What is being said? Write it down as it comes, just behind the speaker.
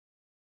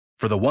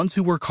For the ones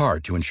who work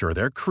hard to ensure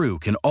their crew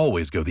can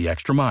always go the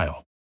extra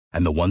mile,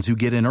 and the ones who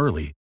get in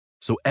early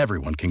so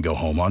everyone can go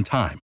home on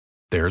time,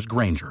 there's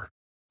Grainger,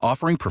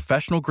 offering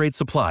professional-grade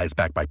supplies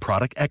backed by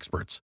product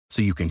experts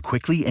so you can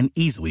quickly and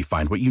easily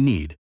find what you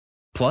need.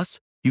 Plus,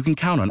 you can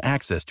count on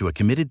access to a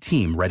committed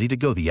team ready to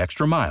go the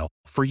extra mile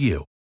for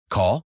you.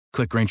 Call,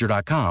 click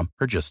Grainger.com,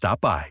 or just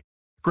stop by.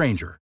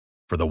 Grainger,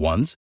 for the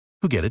ones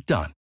who get it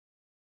done.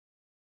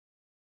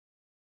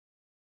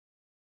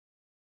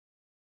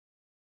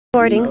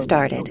 Recording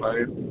started.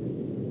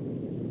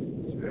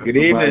 Good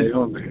evening.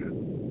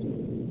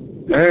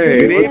 Hey,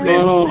 Good what's evening.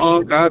 going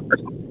on, Unc?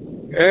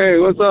 Hey,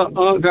 what's up,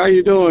 Unc? How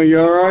you doing? You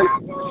all right?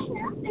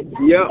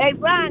 Yep. Hey,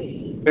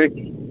 Ronnie.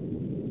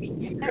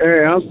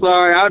 Hey, I'm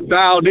sorry. I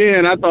dialed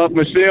in. I thought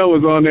Michelle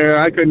was on there.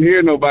 I couldn't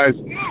hear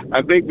nobody.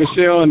 I think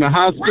Michelle in the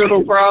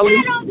hospital probably.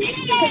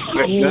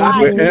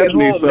 With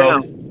Ebony,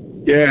 so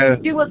yeah.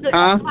 She was at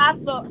the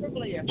hospital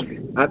earlier.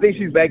 I think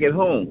she's back at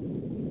home.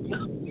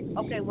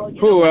 Okay, well, you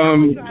Who,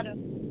 try to...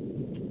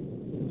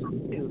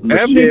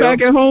 Ebony back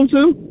at home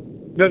too?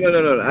 No.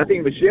 I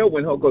think Michelle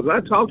went home because when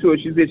I talked to her,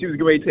 she said she was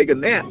getting ready to take a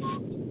nap.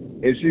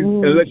 And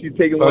unless she's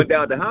taking one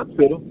down to the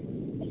hospital.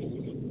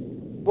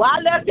 Well, I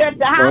left her at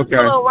the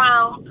hospital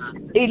around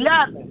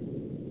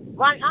 11.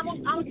 Ronnie, I'm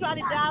gonna try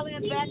to dial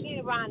in back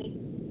in, Ronnie.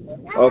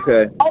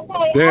 Okay.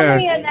 Okay, Yeah. I'm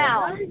here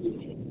now.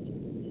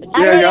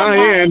 Yeah, y'all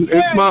in.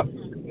 It's my...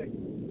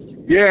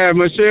 Yeah,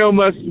 Michelle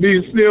must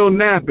be still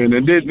napping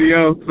and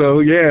didn't,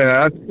 so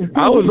yeah,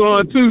 I was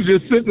on too,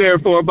 just sitting there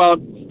for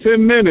about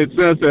 10 minutes.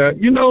 I said,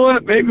 you know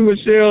what, maybe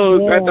Michelle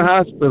is at the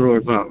hospital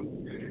or something.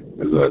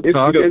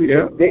 Talking,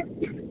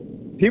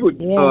 People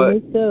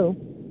me too.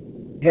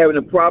 having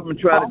a problem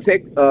trying to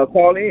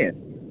call in.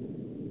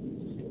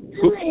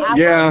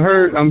 Yeah,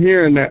 I'm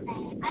hearing that.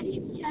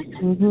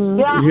 Mm-hmm.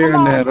 Yeah, I'm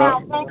hearing that.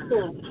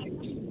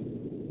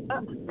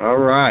 All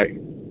right.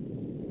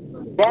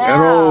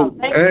 Yeah,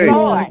 thank hey. you,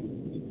 Lord.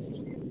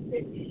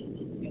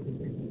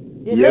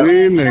 Good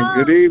evening.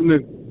 Good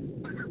evening.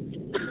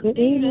 Good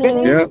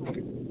evening. Yep.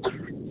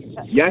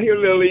 Y'all hear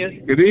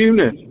Lillian? Good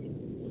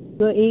evening.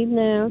 Good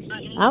evening.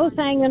 I was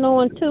hanging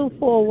on too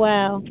for a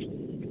while,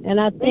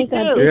 and I think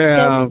I just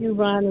texted you,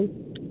 Ronnie,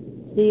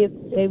 see if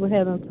they were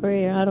having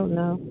prayer. I don't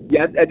know.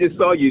 Yeah, I just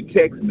saw you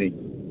text me.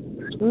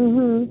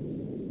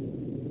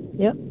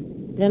 Yep.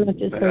 Then I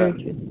just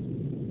heard you.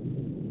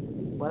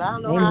 Well, I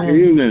don't know how. Good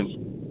evening.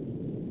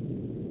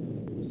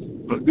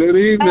 Good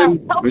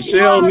evening.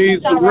 Michelle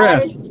needs some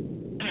rest.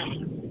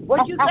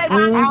 What'd you say,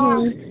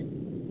 Ronnie?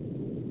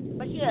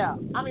 Michelle.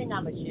 I mean,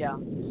 not Michelle.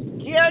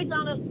 Jerry's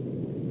on the...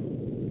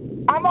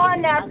 I'm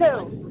on now,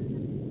 too.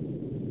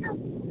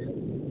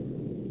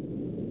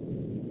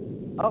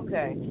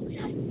 Okay.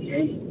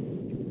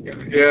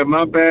 Yeah,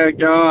 my bad,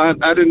 y'all.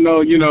 I didn't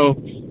know,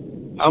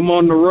 I'm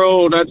on the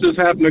road. I just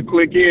happened to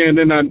click in.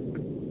 Then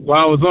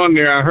while I was on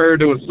there, I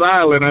heard it was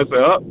silent. I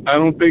said, I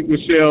don't think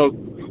Michelle,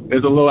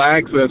 there's a little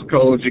access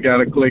code you got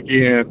to click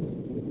in.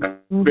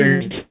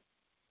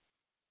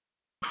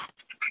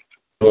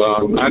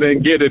 I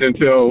didn't get it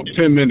until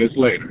 10 minutes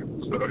later.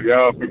 So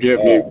y'all forgive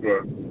me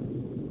for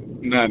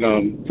not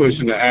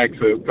pushing the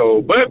access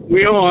code. But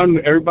we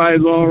on.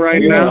 Everybody's on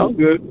right now.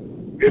 Good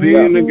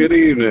evening. Good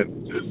evening.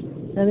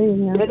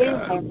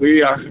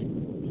 We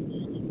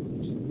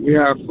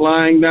are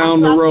flying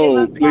down the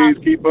road. Please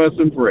keep us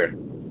in prayer.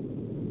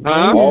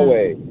 Huh?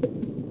 Always.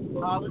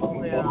 All is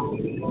well.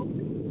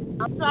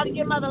 I'm trying to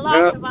get Mother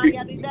Lawson on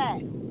y'all do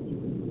that.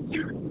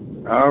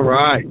 All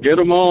right, get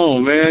them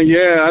on, man.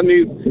 Yeah,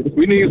 we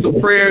need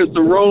some prayers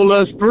to roll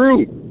us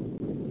through.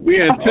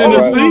 We in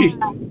Tennessee.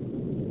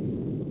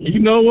 You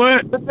know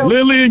what,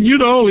 Lillian, you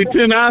the only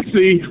 10 I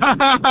see. Ha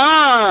ha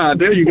ha!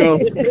 There you go.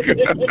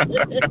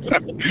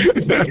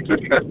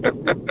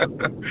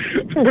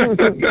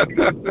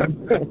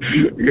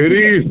 Good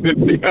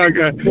evening. I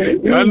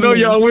know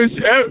y'all wish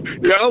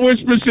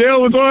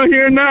Michelle was on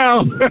here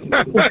now.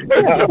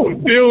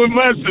 Deal with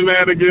my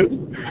shenanigans.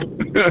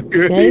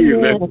 Good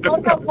evening.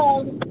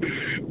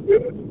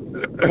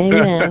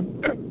 Amen.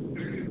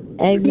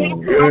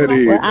 Amen. Good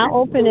evening. Well, I'll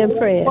open in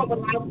prayer.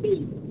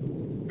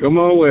 Come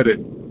on with it.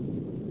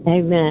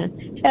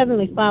 Amen.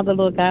 Heavenly Father,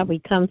 Lord God, we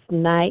come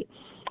tonight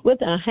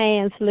with our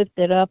hands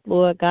lifted up,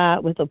 Lord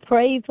God, with a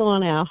praise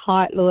on our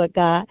heart, Lord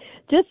God,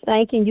 just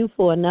thanking you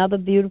for another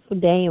beautiful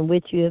day in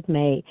which you have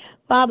made.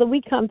 Father, we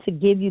come to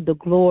give you the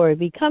glory.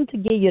 We come to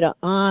give you the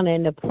honor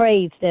and the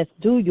praise that's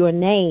due your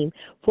name,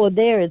 for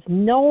there is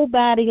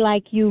nobody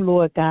like you,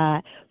 Lord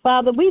God.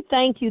 Father, we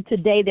thank you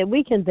today that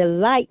we can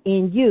delight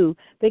in you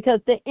because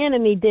the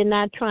enemy did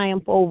not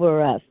triumph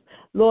over us.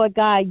 Lord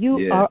God,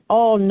 you are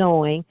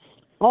all-knowing.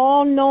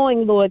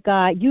 All-knowing, Lord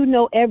God, you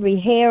know every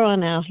hair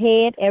on our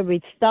head,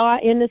 every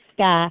star in the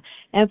sky.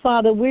 And,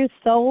 Father, we're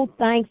so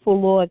thankful,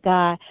 Lord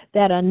God,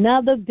 that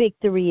another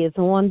victory is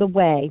on the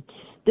way.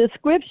 The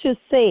Scripture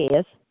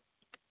says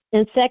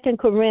in 2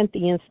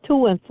 Corinthians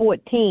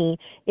 2:14,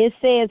 it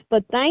says,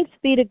 "But thanks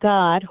be to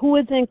God who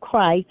is in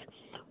Christ,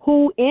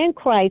 who in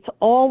Christ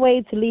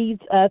always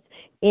leads us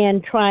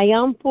in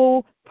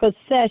triumphal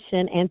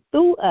procession, and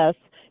through us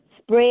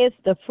spreads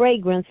the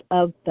fragrance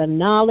of the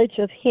knowledge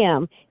of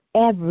Him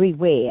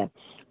everywhere.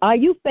 Are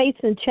you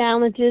facing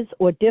challenges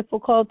or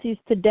difficulties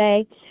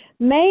today?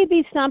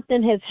 Maybe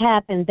something has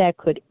happened that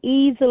could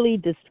easily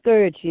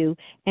discourage you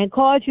and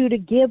cause you to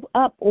give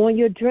up on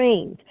your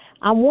dreams.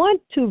 I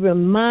want to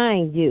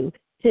remind you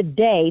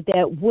today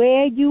that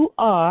where you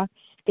are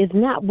is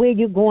not where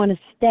you're going to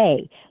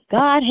stay.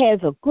 God has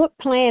a good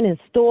plan in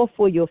store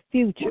for your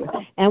future.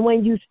 And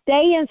when you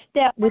stay in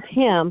step with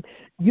Him,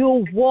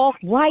 you'll walk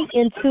right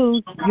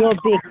into your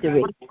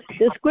victory.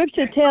 The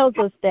scripture tells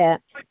us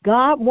that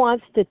God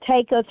wants to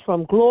take us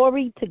from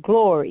glory to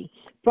glory,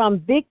 from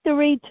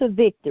victory to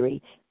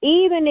victory.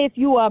 Even if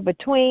you are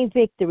between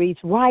victories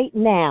right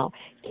now,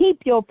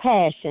 keep your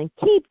passion,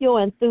 keep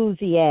your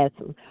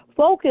enthusiasm.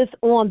 Focus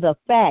on the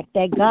fact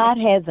that God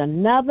has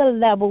another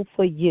level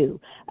for you,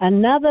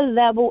 another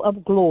level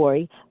of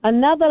glory,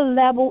 another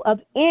level of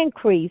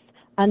increase,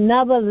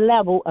 another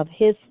level of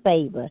His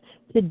favor.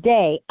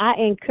 Today, I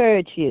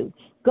encourage you,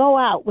 go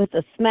out with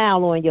a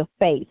smile on your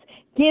face.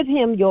 Give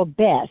Him your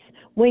best.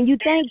 When you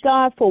thank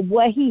God for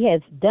what He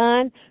has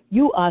done,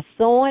 you are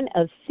sowing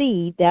a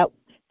seed that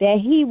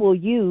He will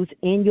use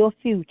in your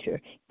future.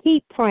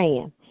 Keep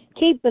praying.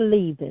 Keep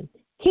believing.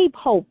 Keep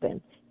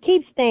hoping.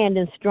 Keep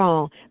standing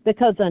strong,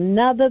 because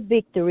another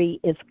victory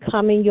is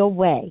coming your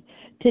way.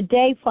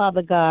 Today,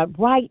 Father God,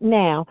 right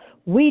now,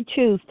 we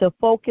choose to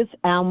focus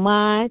our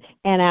mind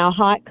and our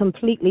heart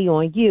completely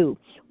on You.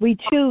 We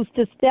choose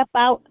to step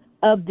out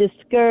of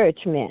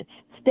discouragement,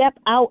 step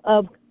out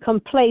of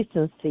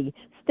complacency,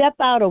 step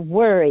out of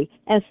worry,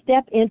 and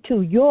step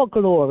into Your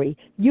glory.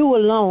 You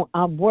alone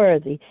are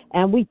worthy,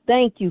 and we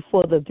thank You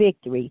for the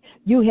victory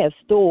You have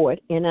stored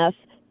in us,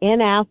 in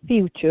our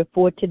future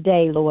for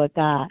today, Lord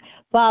God.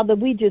 Father,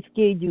 we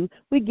give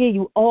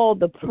you all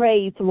the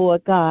praise,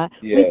 Lord God.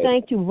 Yes. We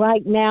thank You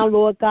right now,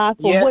 Lord God,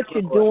 for what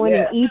You're doing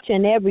in each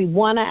and every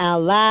one of our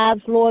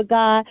lives, Lord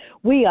God.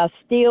 We are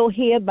still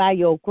here by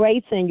Your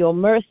grace and Your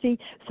mercy.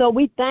 So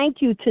we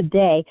thank You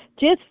today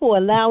just for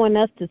allowing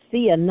us to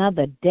see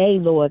another day,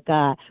 Lord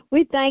God.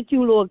 We thank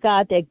You, Lord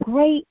God, that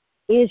great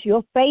is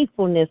Your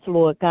faithfulness,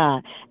 Lord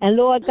God. And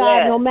Lord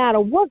God, no matter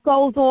what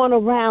goes on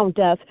around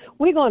us,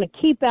 we're going to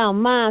keep our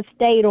mind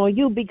stayed on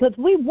You, because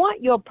we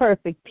want Your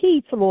perfect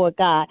peace, Lord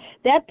God.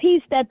 That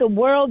peace that the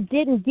world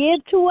didn't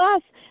give to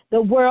us,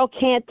 the world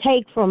can't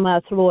take from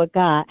us, Lord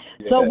God.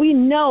 So we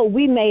know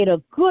we made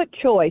a good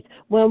choice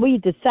when we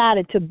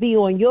decided to be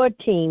on Your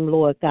team,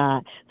 Lord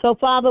God. So,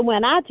 Father,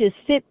 when I just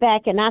sit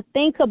back and I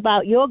think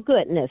about Your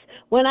goodness,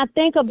 when I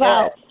think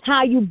about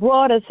how You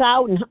brought us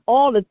out and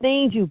all the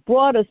things You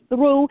brought us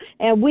through,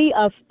 and we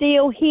are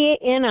still here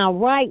in our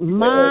right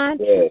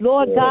mind,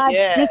 Lord God,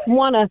 just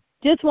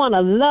want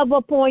to love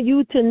upon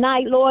You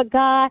tonight, Lord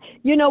God.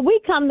 You know, we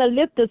come to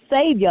lift the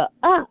Savior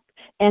up.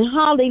 And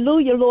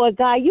hallelujah, Lord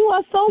God, You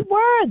are so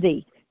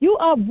worthy. You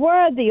are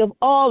worthy of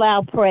all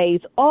our praise,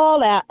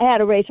 all our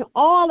adoration,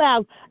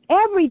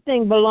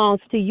 everything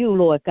belongs to You,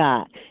 Lord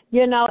God.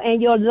 You know,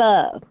 and Your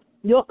love,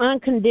 Your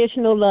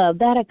unconditional love,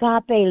 that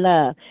agape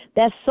love,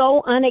 that's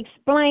so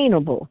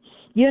unexplainable.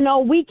 You know,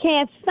 we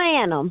can't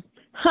fathom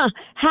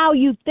how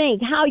You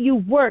think, how You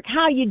work,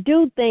 how You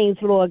do things,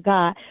 Lord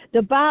God.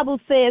 The Bible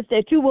says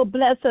that You will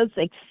bless us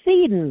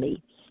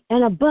exceedingly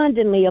and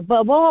abundantly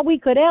above all we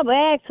could ever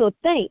ask or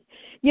think.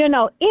 You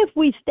know, if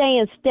we stay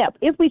in step,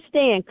 if we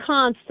stay in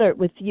concert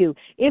with You,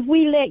 if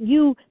we let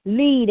You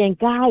lead and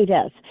guide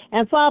us,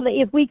 and Father,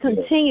 if we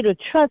continue to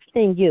trust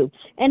in You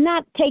and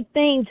not take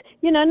things,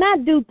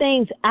 not do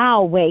things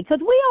our way, because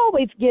we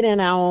always get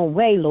in our own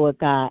way, Lord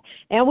God.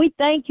 And we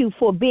thank You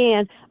for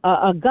being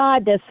a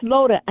God that's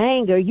slow to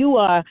anger. You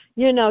are,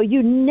 You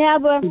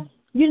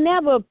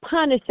never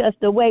punish us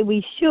the way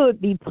we should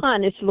be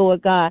punished,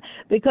 Lord God,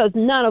 because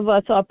none of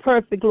us are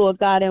perfect, Lord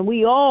God, and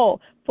we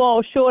all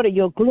fall short of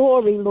Your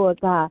glory, Lord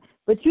God.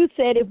 But You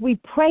said if we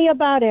pray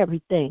about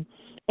everything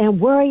and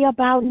worry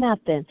about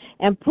nothing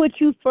and put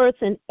You first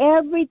in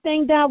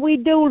everything that we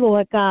do,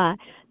 Lord God,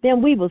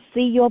 then we will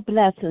see Your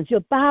blessings.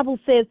 Your Bible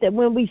says that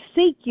when we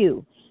seek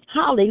You,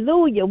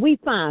 hallelujah, we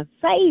find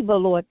favor,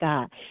 Lord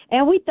God.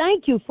 And we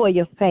thank You for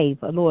Your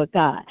favor, Lord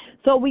God.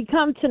 So we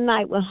come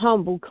tonight with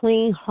humble,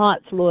 clean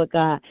hearts, Lord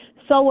God,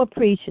 so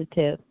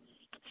appreciative,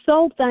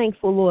 so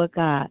thankful, Lord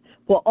God,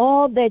 for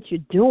all that You're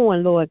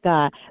doing, Lord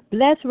God.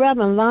 Bless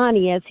Reverend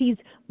Lonnie as he's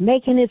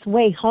making his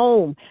way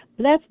home.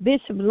 Bless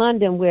Bishop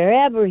London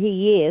wherever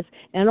he is,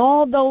 and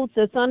all those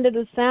that's under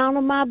the sound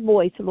of my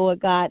voice, Lord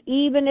God.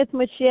 Even if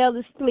Michelle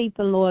is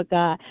sleeping, Lord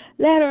God,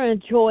 let her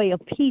enjoy a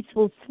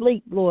peaceful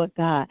sleep, Lord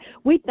God.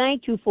 We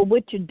thank You for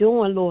what You're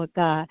doing, Lord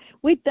God.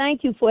 We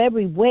thank You for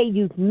every way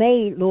You've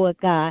made, Lord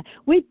God.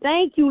 We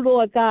thank You,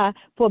 Lord God,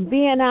 for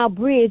being our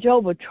bridge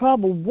over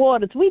troubled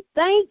waters. We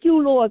thank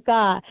You, Lord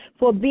God,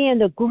 for being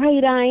the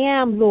great I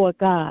am, Lord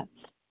God.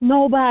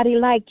 Nobody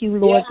like you,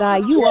 Lord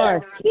God. You are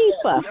a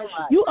keeper.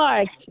 You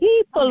are a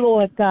keeper,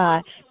 Lord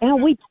God.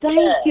 And we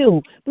thank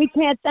you. We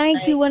can't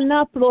thank you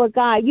enough, Lord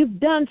God. You've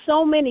done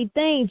so many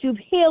things. You've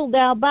healed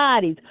our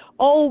bodies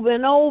over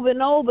and over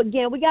and over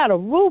again. We got a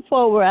roof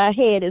over our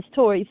head, as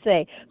Tori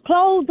say.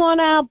 Clothes on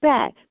our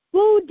back.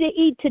 Food to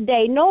eat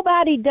today.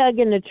 Nobody dug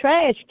in the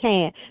trash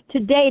can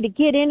today to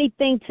get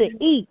anything to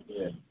eat.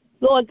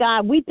 Lord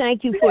God, we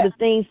thank you for the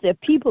things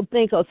that people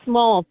think are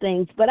small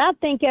things, but I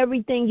think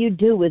everything you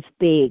do is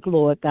big,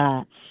 Lord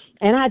God.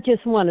 And I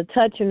just want to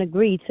touch and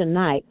agree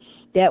tonight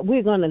that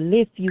we're going to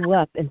lift you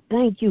up. And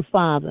thank you,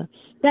 Father.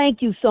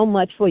 Thank you so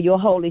much for your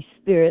Holy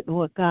Spirit,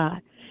 Lord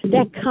God.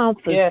 That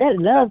comfort, that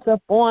loves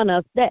upon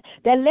us, that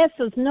lets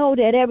us know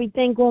that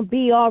everything's going to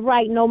be all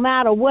right no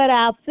matter what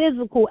our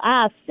physical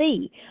eye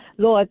see.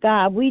 Lord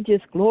God, we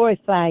just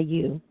glorify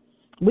you.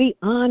 We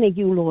honor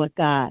you, Lord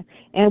God.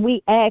 And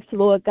we ask,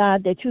 Lord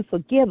God, that you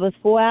forgive us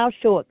for our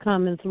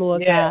shortcomings,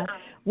 Lord God.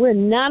 Where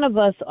none of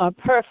us are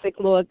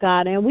perfect, Lord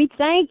God. And we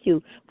thank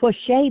you for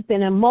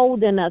shaping and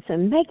molding us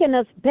and making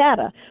us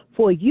better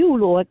for you,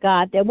 Lord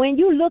God, that when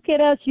you look at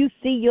us, you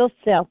see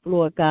yourself,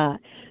 Lord God.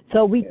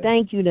 So we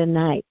thank you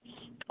tonight.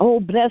 Oh,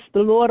 bless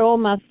the Lord, oh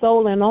my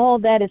soul, and all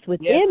that is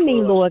within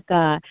me, Lord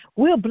God.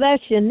 We'll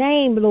bless your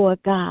name,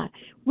 Lord God.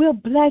 We'll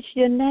bless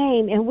your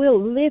name, and we'll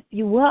lift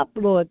you up,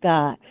 Lord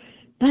God.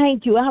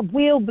 Thank you. I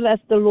will bless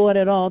the Lord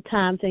at all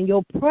times, and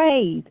your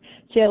praise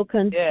shall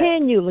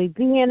continually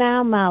be in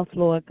our mouth,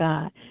 Lord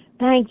God.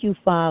 Thank you,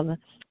 Father,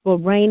 for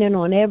reigning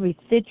on every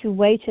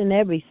situation,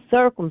 every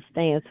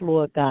circumstance,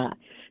 Lord God.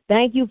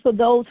 Thank you for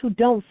those who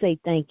don't say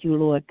thank you,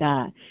 Lord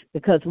God,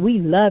 because we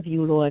love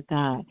you, Lord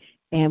God,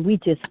 and we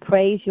just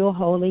praise your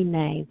holy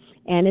name.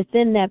 And it's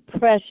in that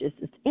precious,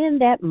 it's in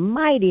that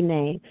mighty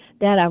name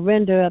that I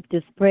render up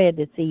this prayer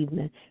this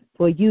evening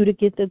for you to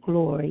get the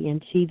glory.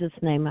 In Jesus'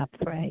 name I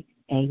pray.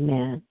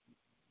 Amen.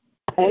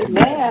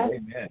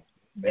 Amen.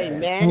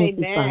 Amen.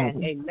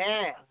 Amen.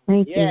 Amen.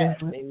 Thank yes.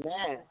 you,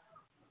 Lord.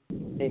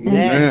 Amen.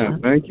 Amen.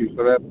 Thank you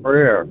for that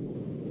prayer.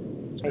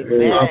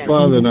 Amen. Our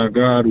Father and our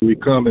God, we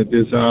come at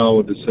this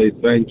hour to say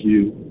thank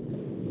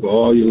you for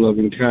all your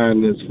loving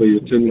kindness, for your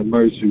tender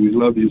mercy. We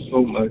love you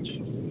so much.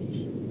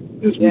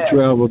 As we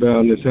travel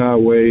down this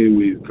highway,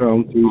 we've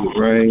come through the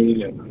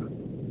rain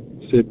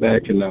and sit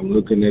back and I'm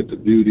looking at the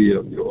beauty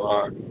of your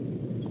art.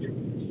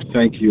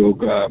 Thank you, oh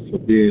God, for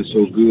being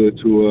so good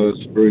to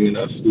us, bringing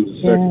us through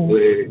the second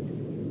leg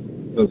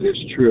of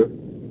this trip.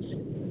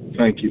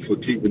 Thank you for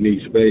keeping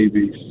these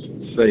babies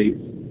safe.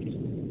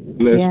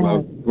 Bless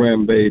my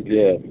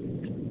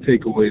grandbaby.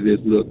 Take away this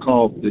little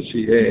cough that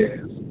she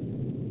has.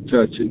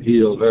 Touch and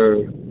heal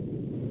her.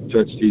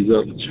 Touch these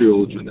other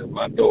children and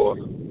my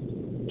daughter.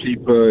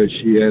 Keep her as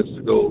she has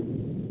to go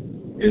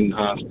in the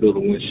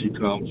hospital when she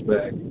comes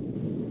back.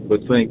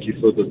 But thank you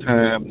for the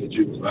time that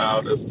you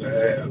allowed us to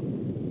have.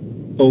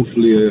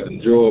 Hopefully an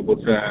enjoyable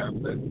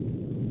time that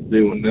they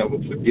will never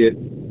forget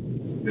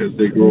as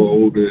they grow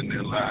older in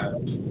their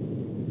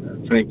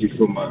lives. Thank you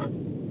for my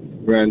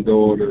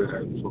granddaughter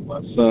and for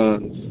my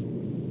sons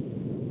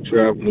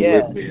traveling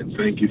with me, and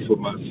thank you for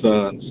my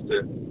sons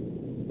that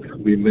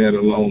we met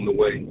along the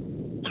way.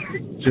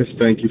 Just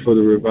thank you for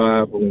the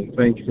revival, and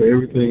thank you for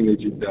everything that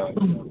you've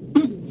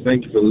done.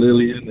 Thank you for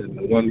Lillian and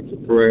the wonderful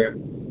prayer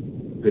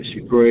that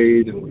she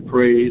prayed, and we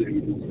prayed,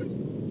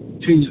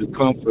 and continue to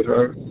comfort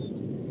her,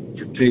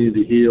 continue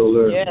to heal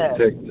her, and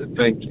protect her.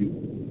 Thank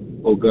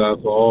you, oh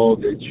God, for all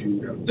that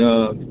you have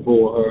done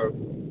for her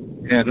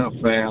and her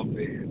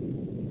family,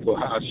 and for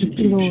how she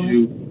keeps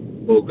you,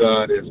 oh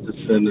God, as the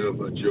center of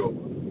her joy.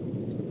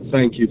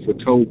 Thank you for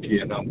Toki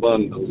and our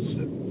bundles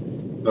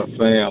and her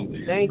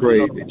family. I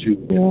pray that you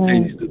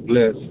continue to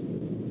bless,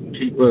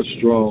 keep her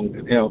strong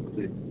and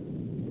healthy,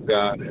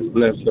 God, and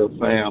bless her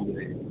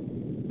family,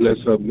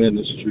 bless her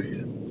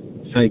ministry.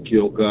 And thank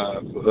you, oh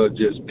God, for her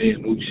just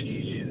being who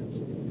she is.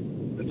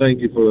 And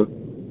thank you for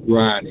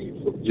Ronnie,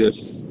 for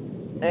just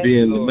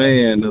being the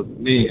man of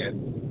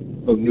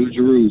men of New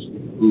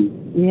Jerusalem, who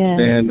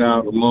stand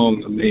out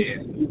among the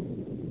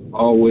men,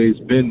 always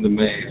been the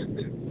man.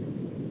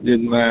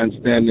 Didn't mind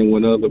standing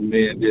when other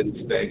men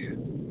didn't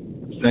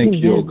stand. Thank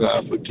you, oh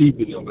God, for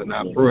keeping him, and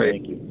I pray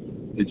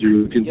that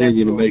you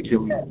continue to make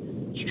him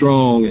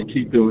strong and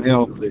keep him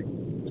healthy.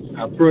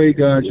 I pray,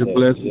 God, your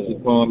blessings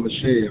upon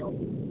Michelle,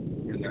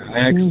 and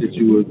I ask that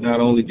you would not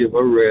only give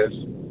her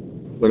rest,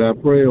 but I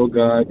pray, oh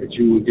God, that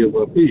you would give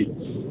her peace.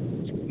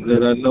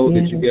 That I know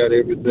that you got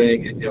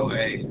everything in your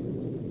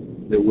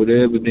hand. That with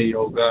Ebony,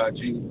 oh God,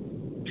 you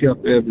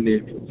kept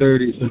Ebony for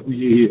 30-some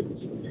years,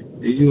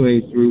 and you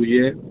ain't through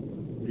yet.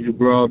 You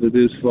brought her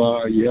this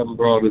far. You haven't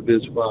brought her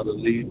this far to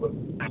leave her.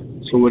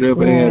 So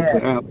whatever has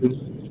to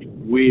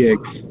happen, we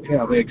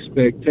have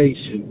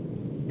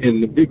expectation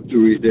in the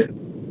victory that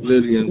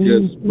Lillian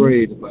just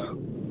prayed about.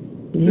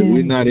 That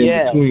we're not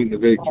in between the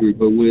victory,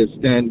 but we're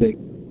standing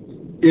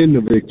in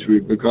the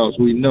victory because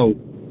we know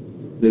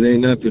that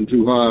ain't nothing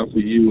too hard for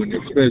you, and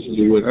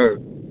especially with her.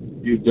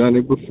 You've done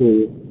it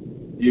before.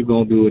 You're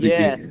going to do it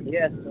again.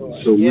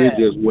 So we're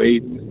just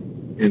waiting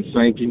and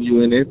thanking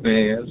you in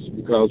advance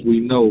because we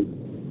know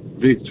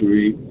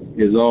victory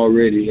is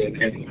already in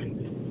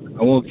hand.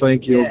 I want to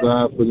thank you, oh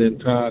God, for the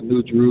entire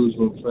New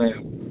Jerusalem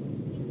family.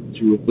 That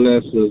you would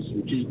bless us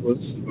and keep us,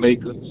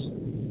 make us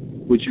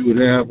what you would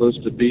have us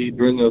to be,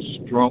 bring us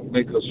strong,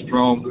 make us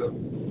stronger,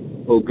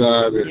 oh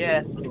God,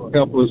 and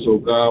help us, oh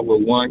God, where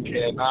one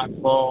cannot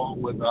fall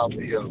without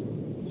the other.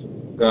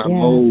 God,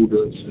 mold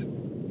us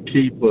and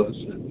keep us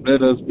and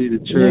let us be the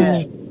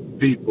church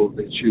people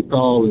that you're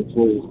calling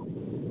for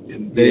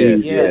in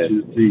days such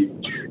as these.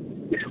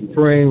 I'm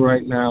praying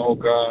right now, oh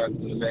God,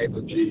 in the name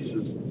of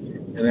Jesus,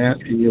 and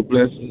asking your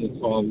blessing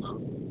upon my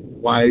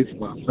wife,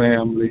 my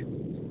family,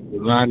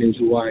 Lonnie's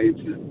wife,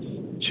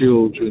 and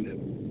children,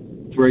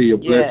 and pray your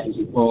blessings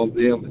upon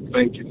them, and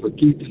thank you for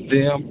keeping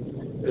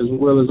them as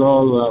well as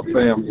all of our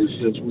families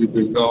since we've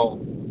been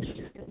gone.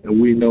 And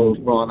we know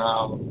upon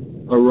our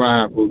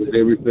arrival that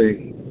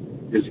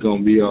everything is going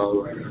to be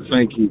all right.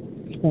 Thank you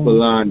for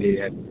Lonnie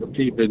and for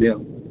keeping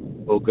him,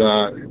 oh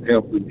God, and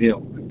helping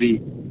him to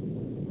be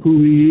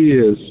who he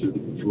is,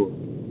 and for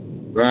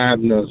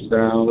riding us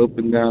up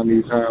and down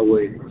these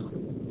highways,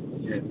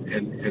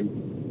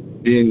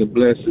 and being the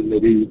blessing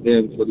that he's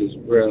been for this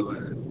prayer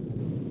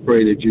line.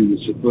 Pray that you would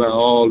supply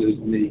all his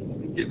needs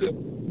and give him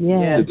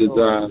the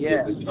desires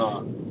of his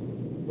heart.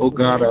 Oh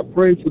God, I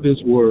pray for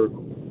this world,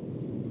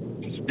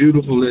 as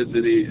beautiful as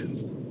it is,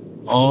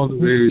 all the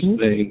various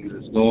things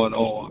that's going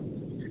on.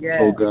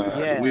 Oh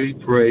God, we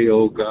pray,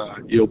 oh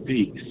God, your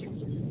peace.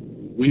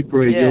 We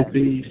pray your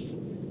peace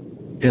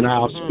in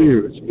our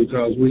spirits,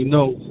 because we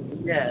know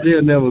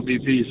there'll never be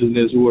peace in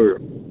this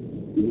world.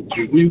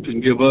 You can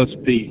give us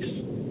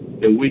peace,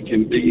 that we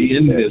can be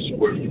in this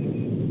world,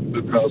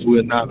 because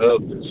we're not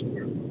of this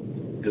world.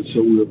 And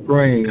so we're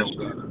praying, oh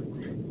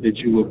God, that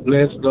you will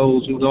bless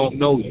those who don't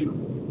know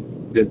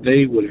you, that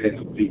they would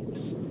have peace.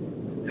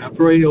 I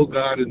pray, oh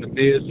God, in the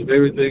midst of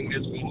everything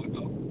that's going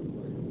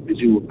on, that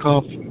you will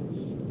comfort,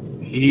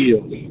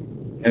 heal,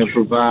 and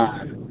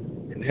provide,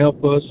 and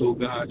help us, oh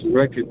God, to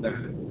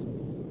recognize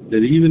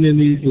that even in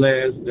these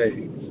last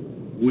days,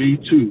 we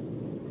too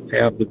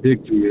have the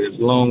victory as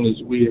long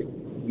as we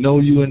know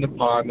you in the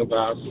pardon of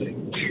our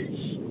sins.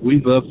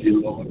 We love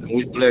you, Lord, and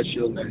we bless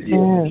your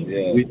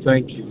name. We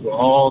thank you for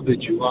all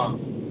that you are,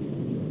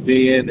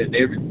 being and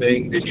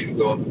everything that you're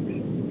going to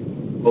be.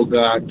 Oh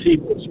God,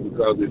 keep us,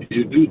 because if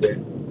you do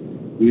that,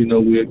 we know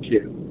we're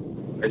kept.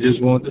 I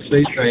just want to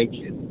say thank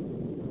you.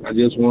 I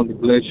just want to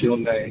bless your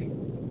name.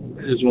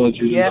 I just want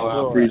you to know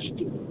how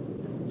appreciative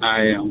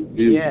I am of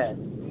you,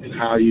 and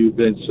how you've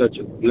been such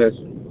a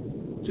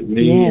blessing to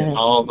me and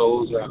all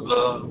those I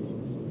love,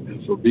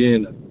 and for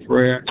being a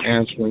prayer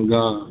answering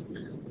God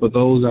for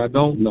those I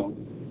don't know.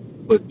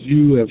 But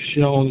you have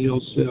shown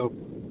yourself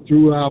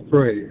through our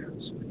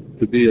prayers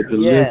to be a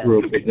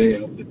deliverer for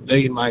them, that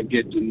they might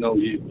get to know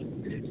you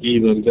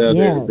even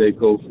better as they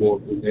go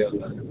forth in their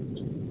lives.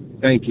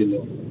 Thank you,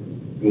 Lord.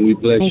 And we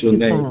bless your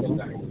name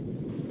tonight.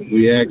 And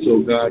we ask,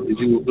 oh God, that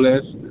you will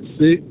bless the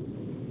sick,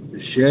 the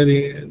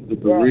shed-in, the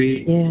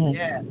bereaved,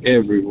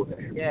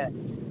 everywhere.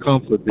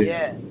 Comfort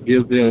them.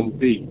 Give them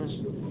peace,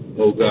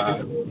 oh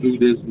God, through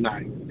this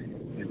night.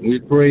 And we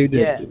pray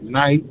that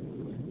tonight,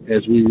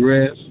 as we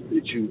rest,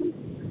 that you,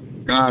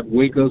 God,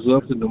 wake us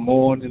up in the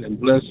morning and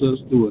bless us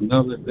through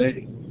another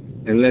day,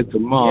 and let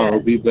tomorrow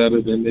be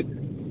better than today.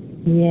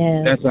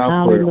 That's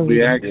our prayer.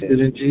 We ask it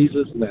in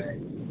Jesus'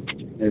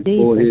 name. And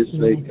for his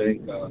sake,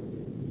 thank God.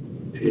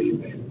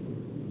 Amen.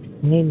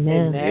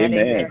 Amen.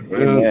 Amen.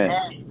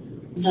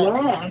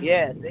 Amen.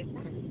 Yes.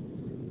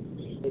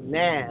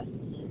 Amen.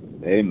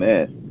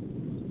 Amen.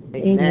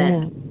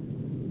 Amen.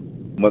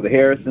 Mother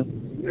Harrison?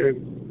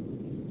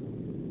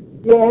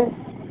 Yes.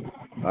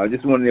 I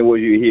just wondering if you were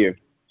here.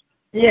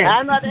 Yes.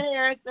 Hi, Mother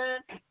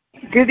Harrison.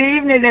 Good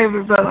evening,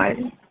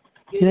 everybody.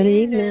 Good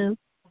evening.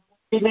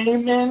 Good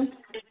evening.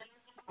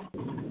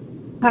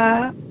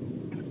 Huh?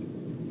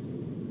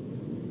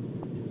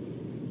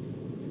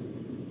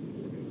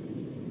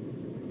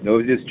 No, I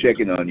was just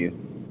checking on you.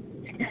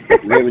 Do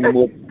you have any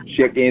more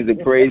check-ins and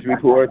praise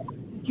reports?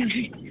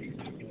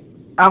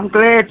 I'm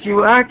glad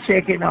you are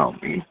checking on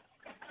me.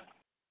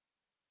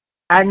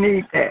 I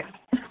need that.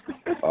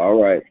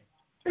 All right.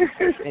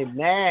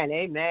 Amen.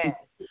 Amen.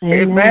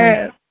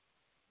 Amen.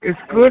 It's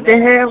good to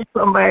have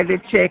somebody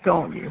to check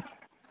on you.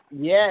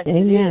 Yes.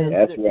 Amen.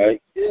 That's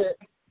right.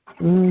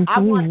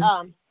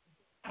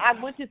 I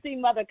went to see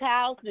Mother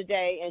Cowles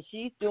today, and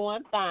she's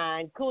doing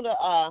fine. Kula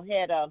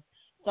had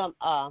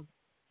some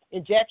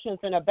injections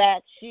in her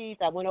back.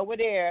 I went over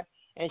there,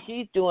 and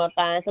she's doing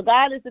fine. So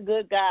God is a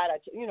good God.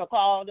 I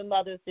called the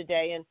mothers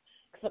today, and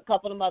a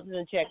couple of mothers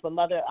in check. But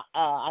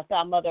I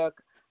saw Mother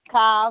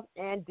Cowles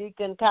and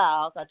Deacon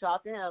Cowles. I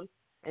talked to him,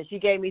 and she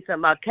gave me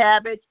some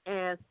cabbage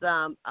and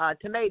some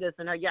tomatoes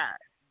in her yard.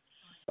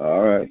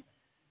 All right.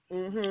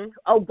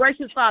 Oh,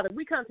 gracious Father,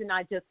 we come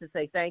tonight just to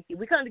say thank you.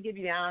 We come to give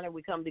you the honor.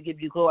 We come to give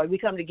you glory. We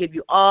come to give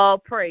you all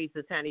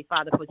praises, Heavenly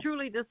Father, for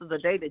truly this is a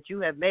day that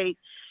you have made,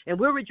 and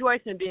we're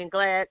rejoicing and being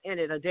glad in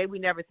it, a day we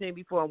never seen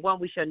before, and one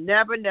we shall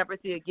never, never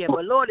see again.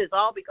 But, Lord, it's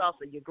all because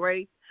of your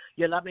grace,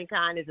 your loving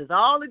kindness. It's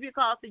all of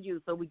because of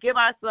you. So we give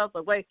ourselves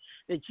away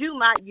that you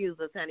might use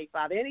us, Heavenly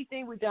Father.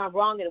 Anything we've done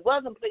wrong and it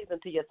wasn't pleasing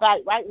to your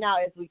sight, right now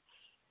as we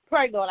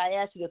pray, Lord, I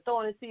ask you to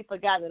throw in the sea for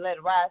God and let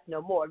it rise no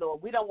more,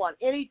 Lord. We don't want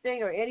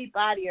anything or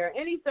anybody or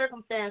any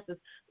circumstances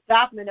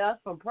stopping us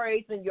from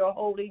praising your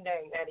holy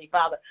name, Heavenly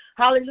Father.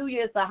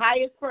 Hallelujah is the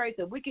highest praise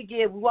that we could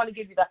give. We want to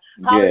give you the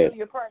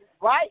hallelujah praise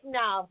right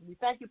now. We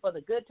thank you for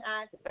the good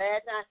times, the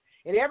bad times,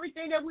 and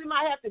everything that we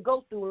might have to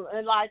go through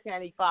in life,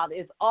 Heavenly Father.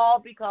 It's all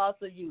because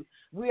of you.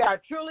 We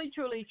are truly,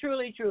 truly,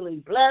 truly,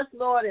 truly blessed,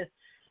 Lord, and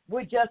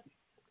we're just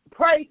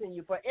praising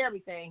you for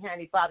everything,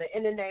 Heavenly Father,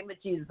 in the name of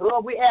Jesus.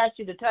 Lord, we ask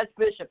you to touch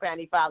Bishop,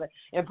 Heavenly Father,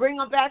 and bring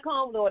him back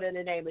home, Lord, in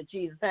the name of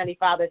Jesus, Heavenly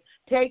Father.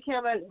 Take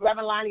him and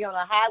Reverend Lonnie on the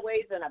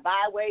highways and the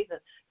byways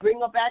and bring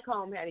him back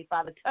home, Heavenly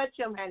Father. Touch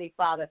him, Heavenly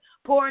Father.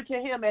 Pour into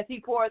him as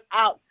he pours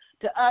out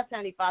to us,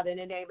 Heavenly Father, in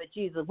the name of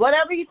Jesus.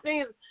 Whatever he's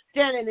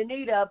standing in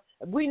need of,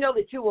 we know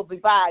that you will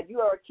provide. You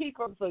are a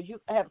keeper, so you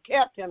have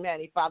kept him,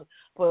 Heavenly Father,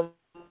 for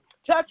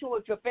touch him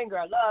with your finger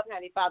of love,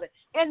 Heavenly Father,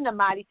 in the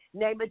mighty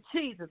name of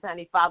Jesus,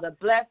 Heavenly Father.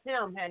 Bless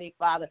him, Heavenly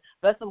Father.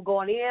 Bless him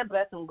going in,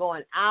 bless him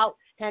going out.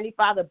 Heavenly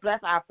Father, bless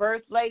our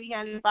First Lady,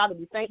 Heavenly Father.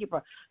 We thank you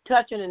for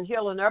touching and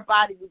healing her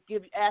body. We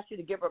ask you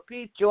to give her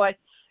peace, joy,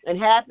 and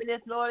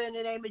happiness, Lord, in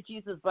the name of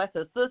Jesus. Bless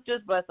her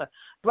sisters, bless her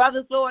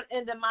brothers, Lord,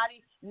 in the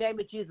mighty name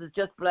of Jesus.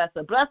 Just bless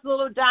her. Bless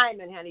little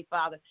Diamond, Heavenly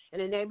Father, in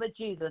the name of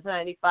Jesus,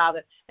 Heavenly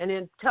Father. And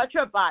then touch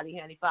her body,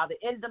 Heavenly Father,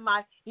 in the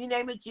mighty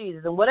name of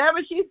Jesus. And whatever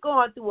she's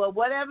going through or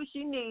whatever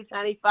she needs,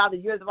 Heavenly Father,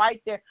 you're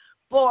right there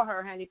for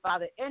her, Heavenly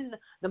Father, in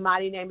the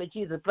mighty name of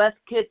Jesus. Bless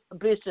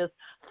Bishop's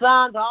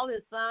sons, all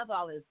his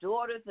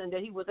daughters, and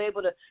that he was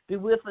able to be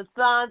with his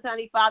sons,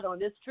 Heavenly Father, on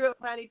this trip,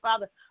 Heavenly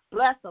Father.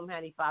 Bless them,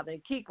 Heavenly Father,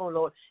 and keep them,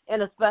 Lord,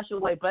 in a special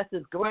way. Bless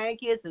his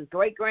grandkids, his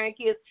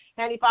great-grandkids,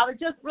 Heavenly Father.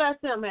 Just bless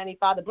them, Heavenly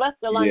Father. Bless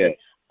the London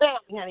family,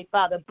 Heavenly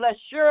Father. Bless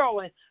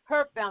Cheryl and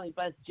her family.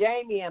 Bless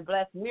Jamie and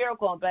bless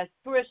Miracle and bless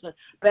Krishna.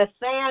 Bless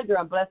Sandra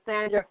and bless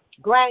Sandra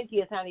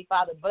grandkids, Heavenly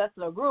Father. Bless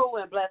LaRue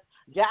and bless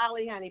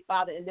Jolly, Heavenly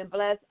Father. And then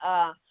bless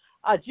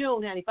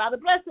June, Heavenly Father.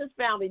 Bless his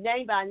family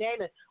name by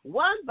name and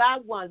one by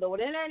one, Lord.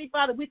 And Heavenly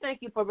Father, we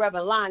thank you for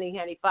Reverend Lonnie,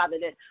 Heavenly Father,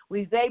 that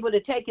we was able to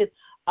take his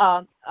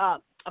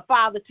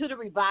father to the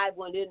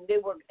revival, and then they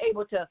were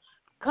able to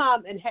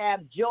come and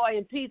have joy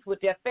and peace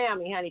with their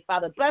family, Heavenly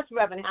Father. Bless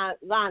Reverend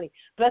Lonnie.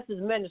 Bless his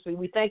ministry.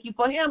 We thank you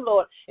for him,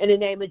 Lord, in the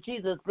name of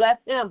Jesus. Bless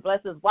him.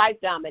 Bless his wife,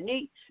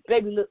 Dominique,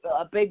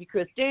 baby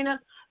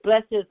Christina.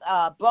 Bless his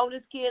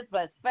bonus kids.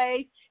 Bless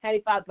Faith.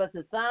 Heavenly Father, bless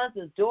his sons,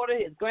 his daughter,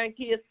 his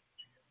grandkids.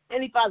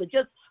 Heavenly Father,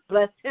 just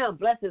bless him.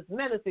 Bless his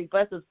ministry.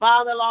 Bless his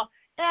father-in-law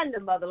and the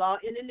mother-in-law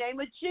in the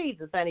name of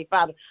Jesus, Heavenly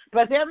Father.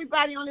 Bless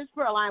everybody on this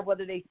prayer line,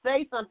 whether they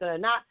say something or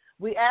not.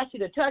 We ask you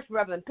to touch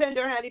Reverend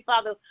Pender, Heavenly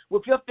Father,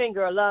 with your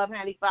finger of love,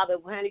 Heavenly Father.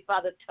 Heavenly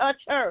Father, touch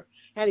her,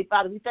 Heavenly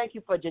Father. We thank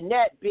you for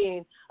Jeanette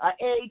being an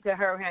aid to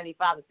her, Heavenly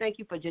Father. Thank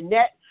you for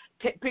Jeanette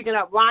picking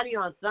up Ronnie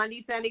on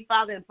Sundays, Heavenly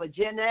Father, and for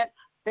Jeanette,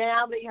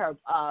 family, her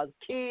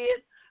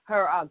kids,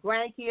 her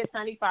grandkids,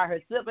 Heavenly Father,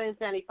 her siblings,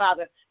 Heavenly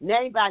Father,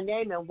 name by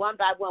name and one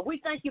by one. We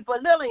thank you for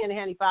Lillian,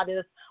 Heavenly Father,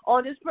 that's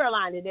on this prayer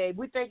line today.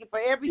 We thank you for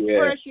every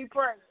prayer she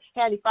prays.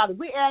 Heavenly Father,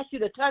 we ask you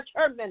to touch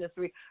her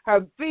ministry,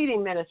 her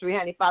feeding ministry,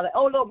 Heavenly Father.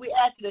 Oh, Lord, we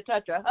ask you to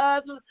touch her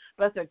husband,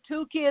 bless her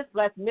 2 kids,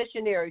 bless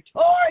missionary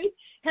Tori,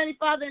 Heavenly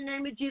Father, in the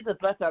name of Jesus.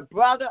 Bless her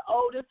brother,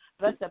 Otis,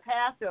 bless the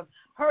pastor of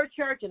her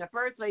church and the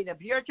first lady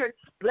of your church.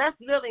 Bless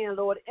Lillian,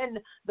 Lord, in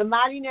the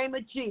mighty name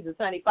of Jesus,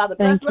 Heavenly Father.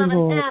 Bless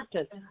Reverend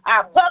Hampton,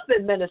 our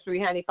puppet ministry,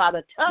 Heavenly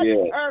Father. Touch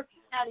her,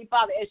 Heavenly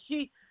Father, as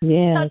she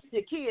touches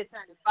the kids,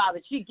 Heavenly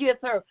Father. She gives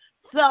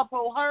herself,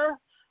 whole heart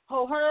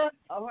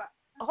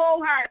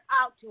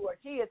out to her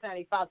kids,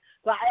 Heavenly Father.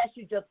 So I ask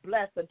you just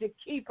bless her, to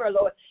keep her,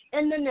 Lord,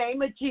 in the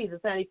name of Jesus,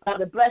 Heavenly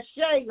Father. Bless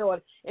Shay,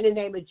 Lord, in the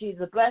name of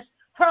Jesus. Bless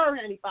her,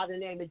 Heavenly Father, in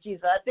the name of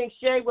Jesus. I think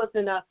Shay was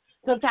in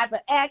some type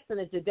of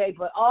accident today,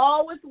 but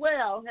all was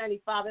well,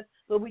 Heavenly Father.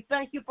 So we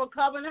thank you for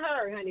covering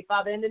her, Heavenly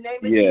Father, in the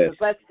name of Jesus.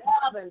 Bless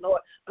Calvin,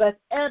 Lord. Bless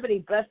Ebony.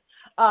 Bless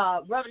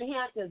Reverend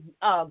Hampton's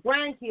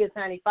grandkids,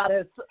 Heavenly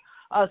Father.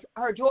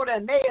 Her daughter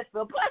in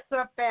Mayersville. Bless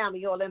her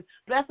family, Lord, and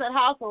bless her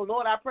household,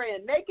 Lord, I pray,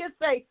 and make it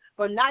safe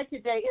for night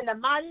today in the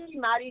mighty,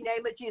 mighty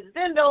name of Jesus.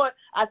 Then, Lord,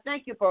 I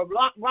thank you for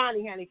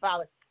Ronnie, Heavenly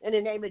Father, in the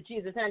name of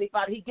Jesus, Heavenly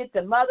Father. He gets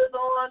the mothers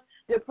on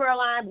the prayer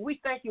line. We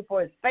thank you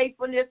for his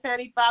faithfulness,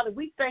 Heavenly Father.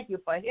 We thank you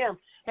for him,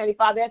 Heavenly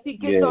Father, as he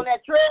gets on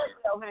that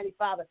treadmill, Heavenly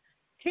Father.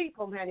 Keep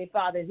him, Heavenly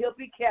Father, and he'll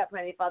be kept,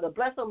 Heavenly Father.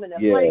 Bless him in the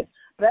place.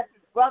 Bless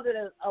his brother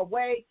that's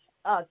away,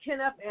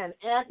 Kenneth and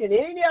Anthony, and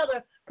any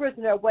other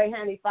person away,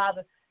 Heavenly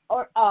Father.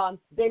 Or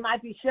they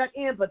might be shut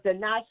in, but they're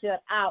not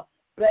shut out.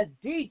 Bless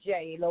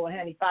DJ, Lord,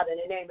 Heavenly Father, in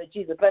the name of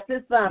Jesus. Bless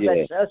his son,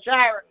 bless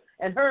Shira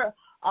and her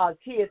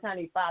kids,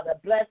 Heavenly Father.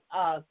 Bless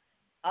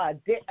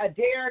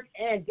Derek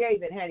and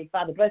David, honey,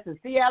 Father. Bless the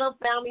Seattle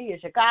family,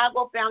 his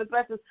Chicago family.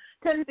 Bless the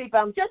Tennessee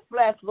family. Just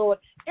bless, Lord,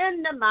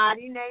 in the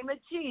mighty name of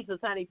Jesus,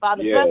 honey,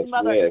 Father. Bless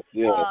Mother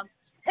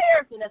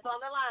Harrison that's on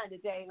the line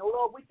today. And,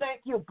 Lord, we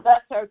thank you.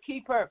 Bless her,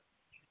 keep her.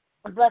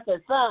 Bless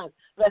her son.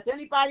 Bless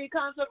anybody who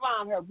comes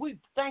around her. We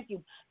thank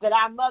you that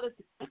our mothers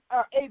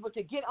are able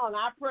to get on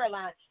our prayer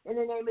line in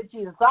the name of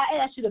Jesus. So I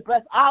ask you to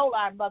bless all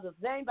our mothers,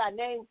 name by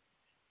name,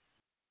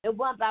 and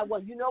one by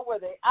one. You know where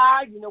they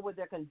are. You know what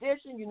their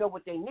condition. You know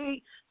what they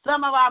need.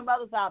 Some of our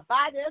mothers are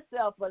by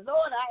themselves. But,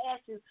 Lord, I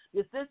ask you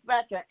to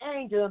dispatch your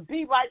angel and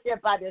be right there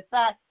by their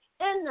side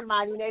in the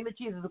mighty name of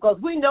Jesus, because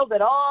we know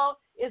that all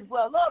is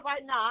well. Lord,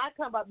 right now I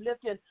come up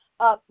lifting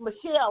up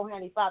Michelle,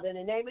 honey, Father, in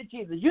the name of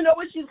Jesus. You know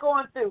what she's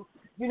going through.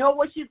 You know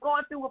what she's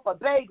going through with her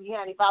baby,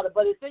 honey, Father,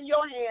 but it's in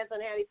your hands,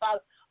 and honey, Father,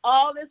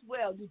 all is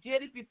well. You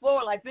did it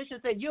before. Like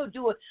Bishop said, you'll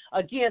do it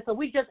again. So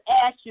we just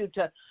ask you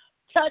to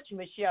touch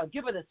Michelle.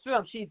 Give her the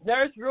strength. She's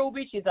Nurse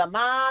Ruby. She's a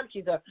mom.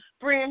 She's a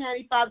friend,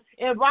 honey, Father.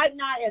 And right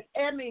now, as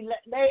Emily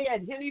lay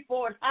at Henry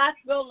Ford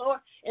Hospital, Lord,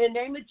 in the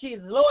name of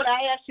Jesus, Lord,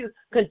 I ask you,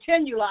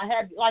 continue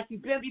like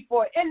you've been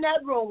before in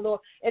that room,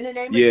 Lord, in the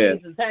name of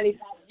Jesus, honey,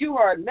 Father. You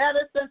are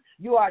medicine.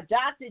 You are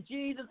Dr.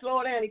 Jesus,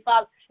 Lord, honey,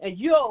 Father, and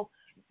you'll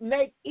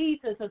make ease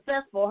and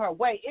successful her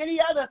way.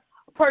 Any other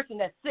person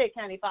that's sick,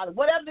 honey, Father,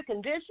 whatever the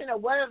condition or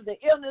whatever the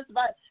illness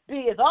might be,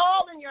 is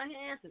all in your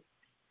hands.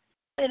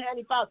 And,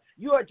 honey, Father,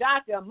 you are a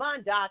doctor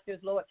among doctors,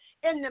 Lord.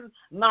 In the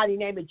mighty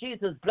name of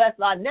Jesus, bless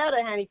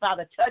Lynetta, honey,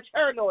 Father. Touch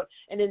her, Lord,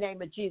 in the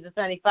name of Jesus,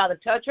 honey, Father.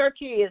 Touch her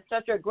kids,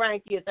 touch her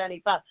grandkids,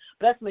 honey, Father.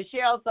 Bless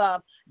Michelle's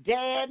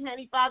dad,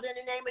 honey, Father,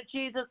 in the name of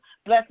Jesus.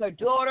 Bless her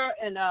daughter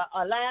in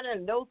Atlanta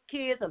and those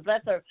kids, and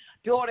bless her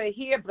daughter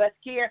here. Bless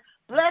Kier.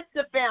 Bless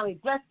the family.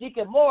 Bless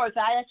Deacon Morris.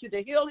 I ask you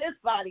to heal his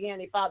body,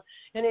 honey, Father.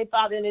 And then,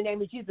 Father, in the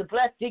name of Jesus,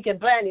 bless Deacon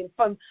Blanding.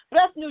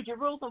 Bless New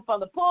Jerusalem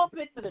from the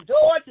pulpit to the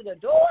door, to the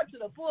door, to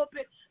the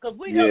pulpit, because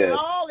we know that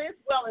all is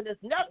well, and there's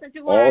nothing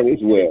too hard.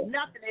 There's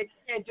nothing they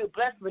can't do.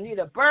 Bless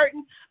Renita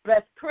Burton.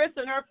 Bless Chris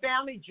and her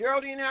family,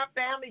 Geraldine and her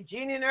family,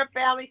 Jeannie and her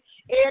family,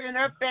 Ed and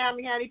her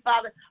family, honey,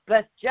 Father.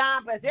 Bless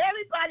John. Bless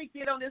everybody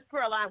get on this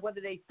prayer line,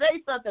 whether they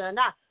say something or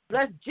not.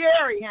 Bless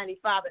Jerry, honey,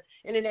 Father,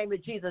 in the name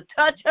of Jesus.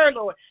 Touch her,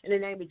 Lord, in the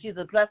name of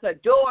Jesus. Bless her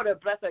daughter.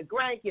 Bless her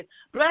grandkids.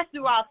 Bless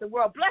throughout the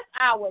world. Bless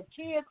our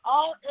kids,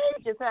 all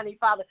ages, honey,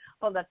 Father,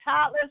 from the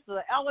toddlers to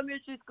the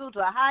elementary school to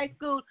the high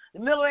school,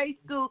 the middle-age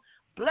school.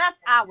 Bless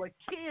our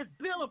kids,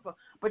 build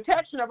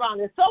protection around.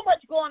 There's so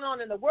much going on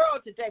in the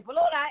world today. But,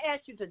 Lord, I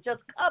ask you to just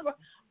cover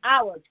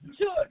our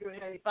children,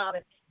 honey,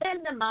 Father,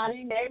 in the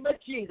mighty name of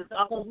Jesus.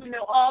 Because we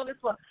know all this.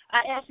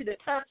 I ask you to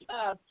touch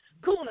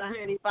Kuna,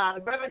 honey,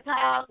 Father, Reverend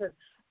Tiles, and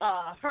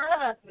her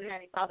husband,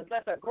 honey, Father.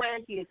 Bless her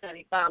grandkids,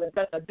 honey, Father.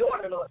 Bless her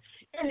daughter, Lord.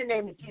 In the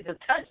name of Jesus.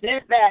 Touch their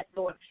back,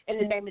 Lord. In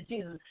the name of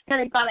Jesus.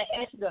 Honey, Father,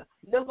 I ask you to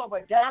look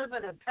over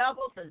Donovan and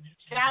Pebbles and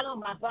Shadow,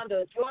 my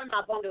bundle of joy,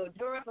 my bundle of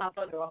endurance, my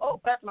bundle of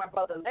hope. Bless my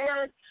brother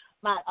Larry,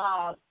 my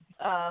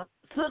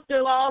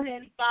sister-in-law,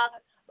 honey, Father.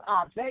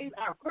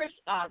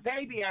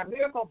 Baby, our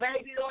miracle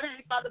baby, Lord,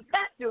 honey, Father.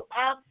 Bless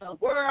throughout the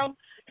world.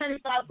 Honey,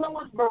 Father,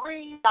 someone's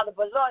Marine, Father,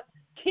 but Lord,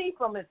 keep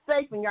them and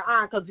safe in your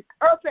arms, because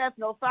earth has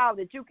no sorrow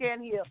that you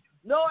can't heal.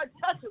 Lord,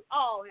 touch us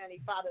all,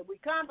 honey, Father. We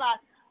come by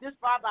this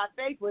far by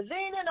faith. We're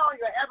leaning on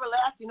your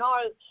everlasting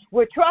arms.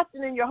 We're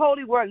trusting in your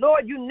holy word.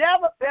 Lord, you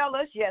never fail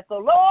us yet. So,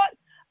 Lord,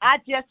 I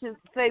just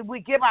say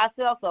we give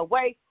ourselves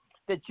away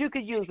that you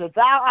could use us.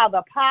 Thou art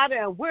the potter,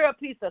 and we're a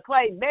piece of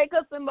clay. Make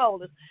us and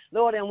mold us,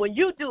 Lord. And when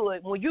you do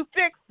it, when you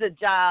fix the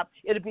job,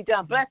 it'll be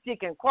done. Bless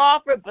Deacon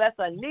Crawford. Bless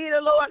Anita,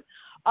 Lord.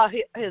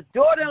 His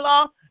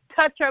daughter-in-law.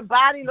 Touch her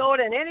body,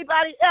 Lord, and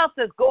anybody else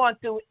that's going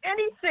through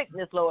any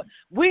sickness, Lord.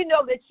 We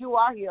know that you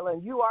are healer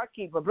and you are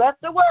keeper. Bless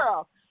the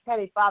world,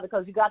 honey, Father,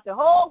 because you got the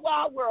whole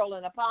wide world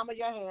in the palm of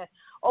your hand.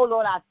 Oh,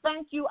 Lord, I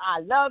thank you. I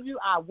love you.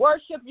 I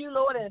worship you,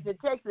 Lord, and if it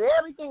takes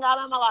everything out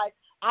of my life,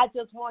 I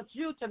just want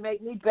you to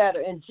make me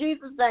better. In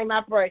Jesus' name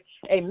I pray.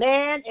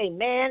 Amen,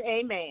 amen,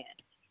 amen.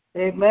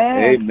 Amen.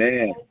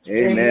 Amen.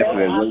 Amen. For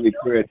that lovely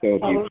prayer,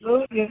 Toby.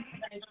 Hallelujah.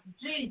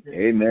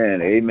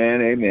 Amen.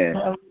 Amen. Amen.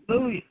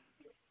 Hallelujah.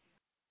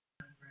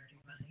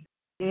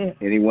 Yeah.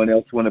 Anyone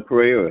else want to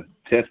pray or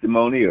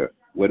testimony or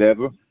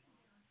whatever?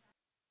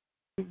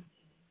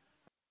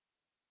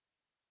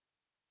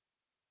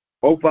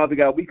 Oh, Father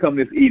God, we come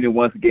this evening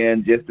once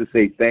again just to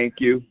say thank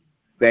you,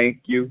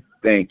 thank you,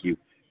 thank you.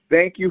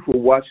 Thank you for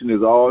watching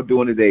us all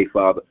during the day,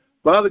 Father.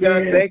 Father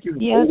God, thank you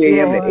from 8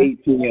 a.m. to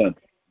 8 p.m.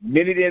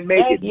 Many didn't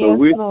make it, but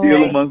we're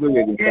still among the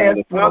living,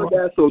 Father. Father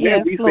God, so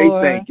let me say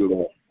thank you,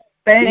 Lord.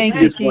 Thank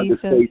you, just want to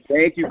say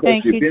thank you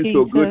because you've been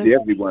so good to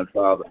everyone,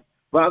 Father.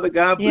 Father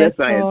God, bless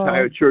our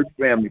entire church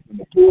family from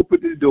the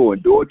pulpit to the door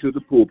and door to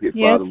the pulpit,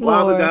 Father.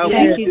 Father God,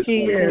 we just want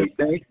to say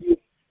thank you.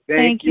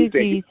 Thank you,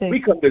 Jesus.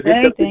 We come to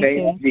lift up the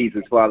name of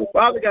Jesus, Father.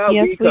 Father God,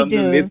 we come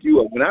to lift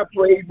you up. When our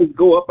praises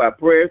go up, our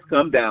prayers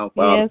come down,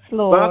 Father.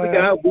 Father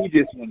God, we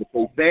just want to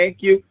say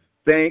thank you.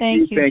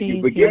 Thank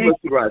you. Forgive us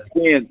for our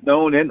sins,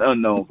 known and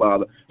unknown,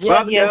 Father.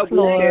 Father God, we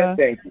say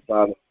thank you,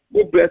 Father.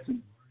 We're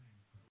blessings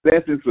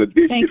for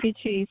Bishop. Thank you,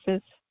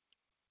 Jesus.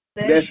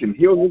 Bless him.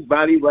 Heal his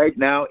body right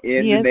now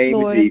in the name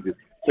of Jesus.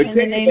 Protect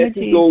him as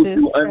he goes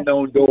through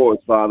unknown doors,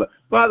 Father.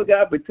 Father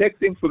God,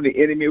 protect him from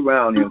the enemy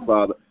around him,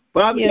 Father.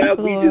 Father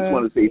God, we just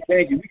want to say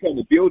thank you. We come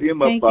to build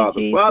him up,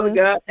 Father. Father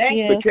God,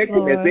 protect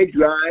him as they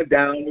drive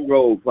down the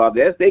road,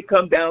 Father. As they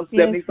come down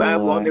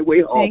 75 on their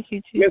way home.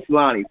 Bless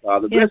Lonnie,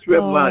 Father. Bless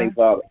Reverend Lonnie,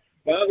 Father.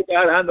 Father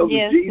God, I know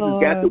that Jesus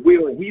got the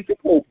wheel and he's the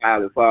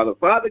co-pilot, Father.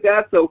 Father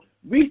God, so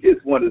we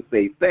just want to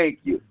say thank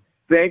you.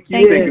 Thank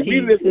you.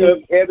 We lift up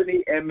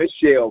Ebony and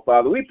Michelle,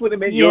 Father. We put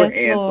them in your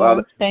hands,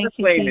 Father. Thank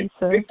you, Jesus.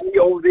 Victory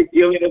over the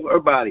healing of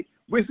her body.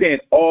 We're saying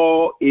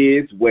all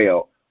is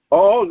well.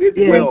 All is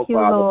well,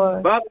 Father.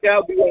 Lord. Father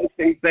God, we want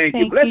to say thank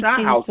you. Bless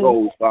our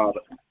households, Father.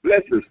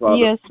 Bless us, Father.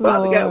 Yes,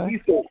 Father Lord. God,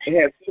 we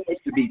have so much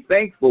to be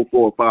thankful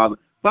for, Father.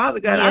 Father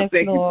God, I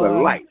thank you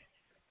for life.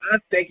 I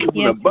thank you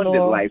for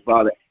abundant life,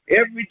 Father.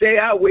 Every day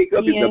I wake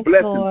up is a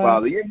blessing,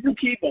 Father. You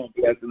keep on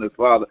blessing us,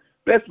 Father.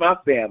 Bless my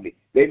family.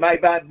 They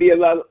might not be a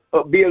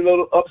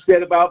little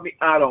upset about me.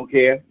 I don't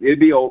care. It'll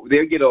be over.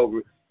 They'll get over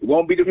it. It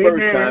won't be the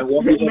first time. It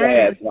won't be the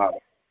last, Father.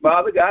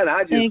 Father God,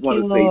 I just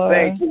want to say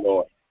thank you,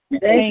 Lord.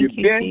 Because you've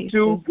been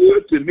too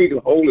good to me to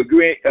hold a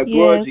grudge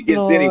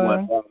against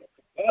anyone, Father.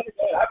 Father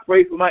God, I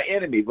pray for my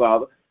enemy,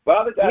 Father.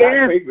 Father God,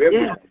 I pray for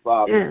everyone,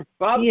 Father.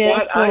 Father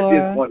God, I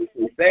just want to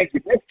say thank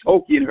you. Bless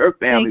Toki and her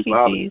family,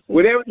 Father. Jesus.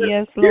 Whatever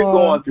they're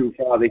going through,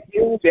 Father,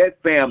 heal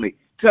that family.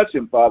 Touch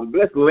them, Father.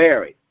 Bless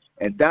Larry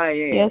and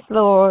Diane. Yes,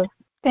 Lord.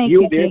 Thank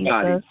you, Jesus.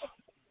 Body.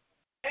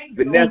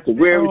 Vanessa,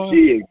 wherever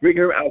she is, bring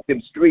her out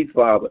them streets,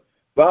 Father.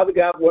 Father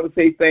God, I want to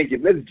say thank you.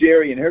 Bless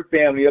Jerry and her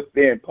family up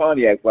there in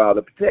Pontiac,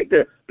 Father. Protect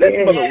her.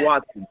 Bless Mother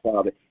Watson,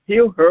 Father.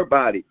 Heal her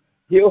body.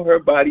 Heal her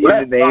body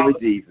in the name of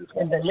Jesus.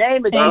 In the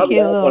name of Jesus. You,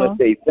 I want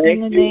to say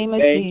thank you,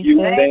 thank you,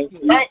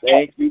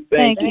 thank you.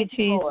 Thank you,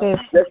 Jesus.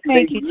 Bless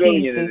Thank you,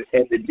 Jesus.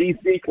 And the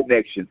DC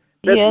connection.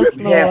 Bless Rip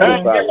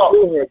Hampton, Father.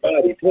 Heal her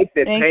body. Take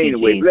that pain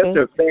away. Bless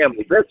her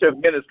family. Bless her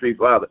ministry,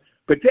 Father.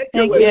 Protect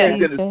her when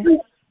she's in the street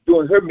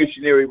doing her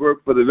missionary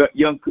work for the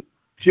young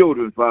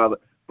children, Father.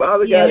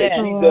 Father God, if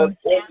she does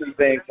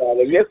everything,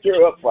 Father, lift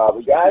her up,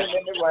 Father. Guide her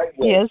in the right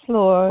way. Yes,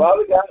 Lord.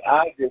 Father God,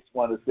 I just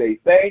want to say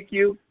thank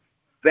you.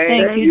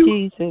 Thank you,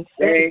 Jesus.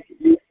 Thank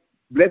you.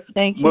 Bless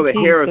Mother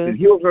Harrison.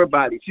 Heal her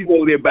body. She's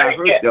over there by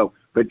herself.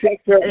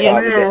 Protect her,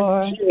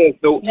 Father. She has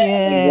no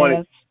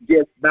one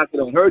gets knocking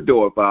on her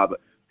door, Father.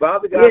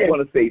 Father God, I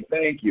want to say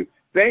thank you.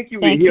 Thank you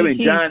for healing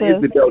John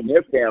Isabel and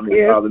their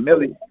family, Father.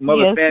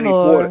 Mother Fanny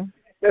Porter.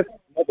 Bless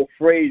Mother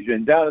Frazier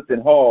and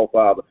Jonathan Hall,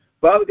 Father.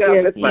 Father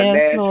God, bless my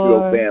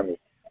Nashville family.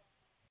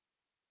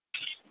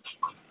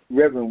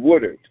 Reverend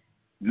Woodard,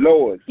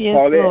 Lois,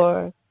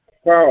 Paulette,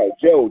 Carl,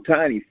 Joe,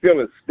 Tiny,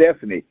 Phyllis,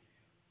 Stephanie,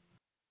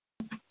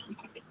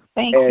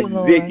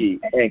 and Vicky,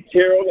 and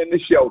Carol and the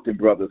Shelton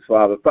brothers,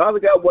 Father. Father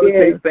God, I want to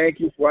say thank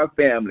you for our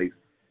families.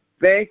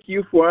 Thank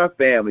you for our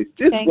families.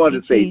 Just want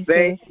to say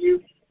thank you.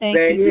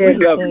 Thank you. We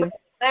love you.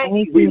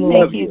 We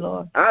love you.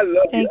 Lord. I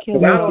love you.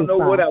 I don't know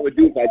what I would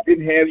do if I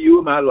didn't have you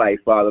in my life,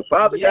 Father.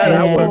 Father God,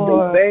 I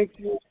want to say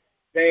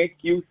thank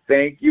you.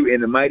 Thank you,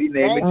 in the mighty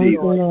name of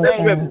Jesus. Let's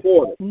Reverend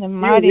Porter. In the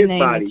mighty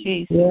name of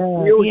Jesus.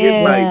 Heal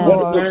his body.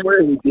 Wonderful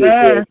prayer he did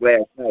for us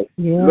last night.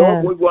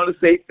 Lord, we want to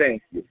say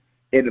thank you.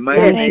 In the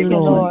mighty name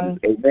of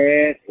Jesus.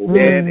 Amen,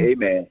 amen,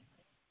 amen.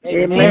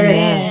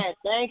 Amen.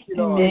 Thank you,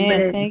 Lord.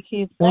 Amen. Thank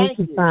you. Thank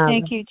you, Father.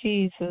 Thank you,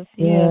 Jesus.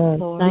 Yes,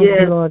 Lord. Thank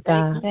you, Lord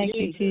God. Thank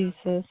you,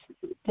 Jesus.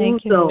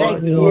 Thank you,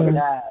 Lord.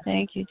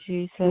 Thank you,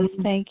 Jesus.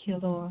 Thank you,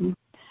 Lord.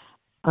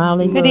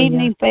 Hallelujah. Good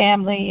evening,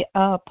 family.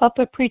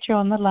 Puppet Preacher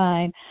on the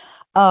line.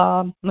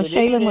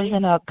 Michelle was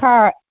in a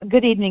car.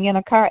 Good evening. In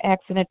a car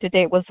accident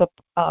today. It was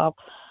a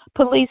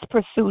police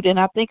pursuit, and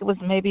I think it was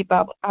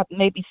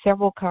maybe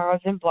several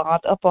cars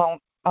involved up on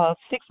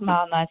 6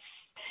 Mile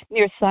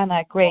near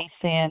Sinai Grace,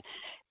 and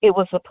it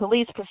was a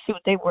police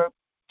pursuit. They were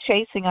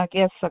chasing, I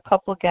guess, a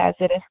couple of guys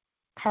that had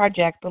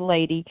carjacked the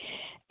lady,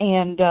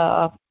 and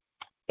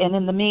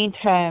in the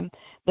meantime,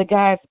 the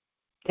guys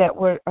that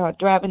were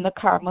driving the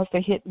car must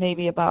have hit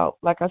maybe about,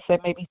 like I said,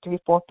 maybe 3,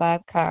 4,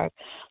 5 cars.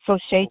 So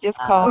Shay just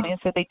called me and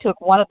said they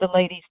took one of the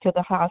ladies to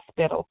the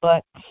hospital.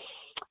 But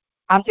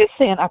I'm just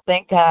saying, I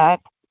thank God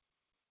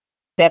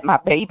that my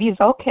baby is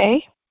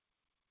okay.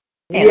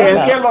 And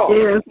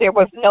there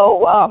was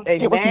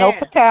no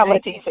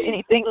fatalities or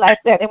anything like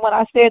that. And when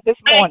I said this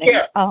morning,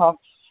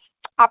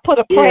 I put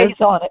a praise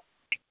on it.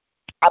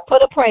 I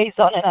put a praise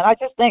on it, and I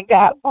just thank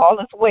God all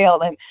is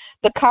well. And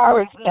the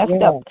car is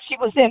messed up. She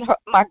was in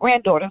my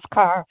granddaughter's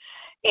car,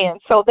 and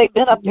so they've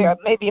been up there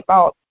maybe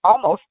about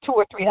almost 2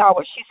 or 3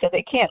 hours. She said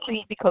they can't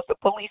leave because the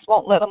police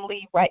won't let them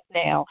leave right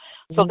now.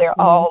 So they're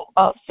all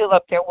still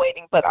up there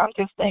waiting. But I'm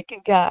just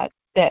thanking God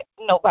that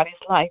nobody's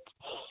life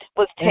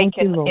was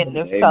taken in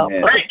this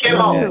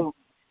pursuit.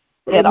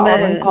 That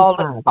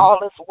all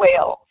is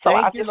well. So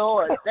Thank you,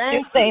 Lord.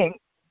 Saying,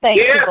 thank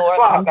you, Lord.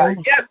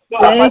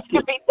 I must be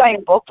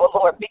thankful for,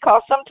 Lord,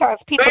 because sometimes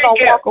people don't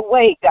walk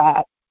away,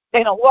 God.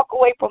 They don't walk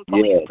away from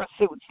police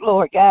pursuits,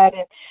 Lord God.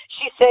 And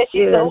she says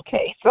she's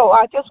okay. So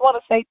I just want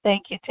to say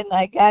thank you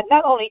tonight, God.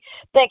 Not only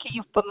thank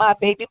you for my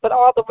baby, but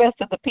all the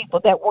rest of the people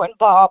that were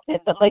involved. And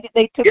the lady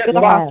they took to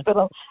the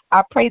hospital,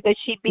 I pray that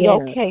she be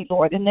okay,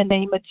 Lord, in the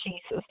name of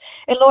Jesus.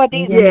 And Lord,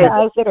 these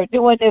guys that are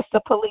doing this,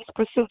 the police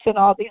pursuits and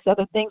all these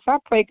other things, I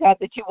pray, God,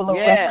 that you will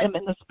arrest them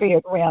in the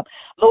spirit realm.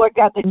 Lord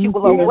God, that you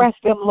will arrest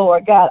them,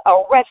 Lord God.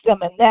 Arrest them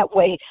in that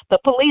way. The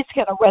police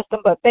can arrest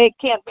them, but they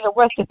can't be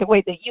arrested the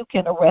way that you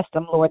can arrest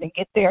them, Lord, and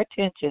get their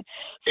attention.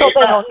 So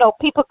they don't know.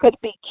 People could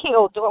be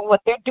killed doing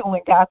what they're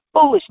doing, God.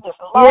 Foolishness,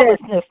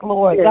 lawlessness,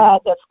 Lord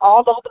God, that's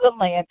all over the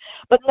land.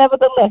 But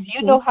nevertheless,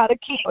 you know how to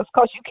keep us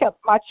because you kept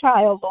my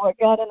child, Lord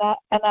God, and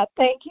I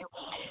thank you.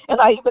 And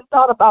I even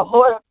thought about,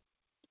 Lord,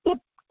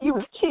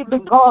 if she'd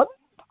been gone,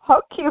 her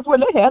kids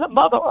would have had a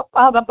mother or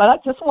father, but I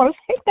just want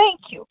to say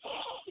thank you.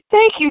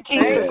 Thank you,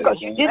 Jesus,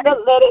 because you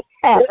didn't let it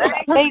happen.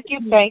 Thank you,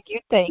 thank you,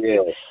 thank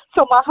you.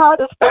 So my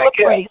heart is full of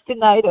praise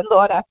tonight, and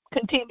Lord, I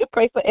continue to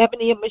pray for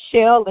Ebony and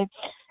Michelle, and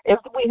as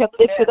we have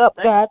lifted up,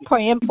 God,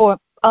 praying for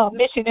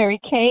missionary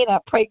Kane. I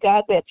pray,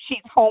 God, that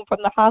she's home from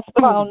the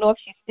hospital. I don't know if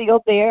she's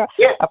still there.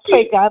 I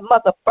pray, God,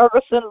 Mother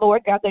Ferguson,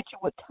 Lord God, that you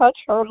would touch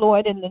her,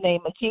 Lord, in the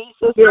name of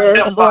Jesus.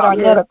 And Lord,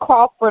 Arnetta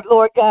Crawford,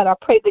 Lord God, I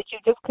pray that you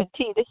just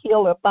continue to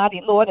heal her body,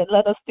 Lord, and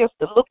let us just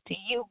to look to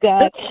you,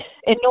 God,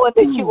 and knowing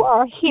that you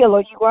are a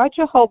healer. You are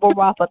Jehovah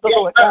Rapha, the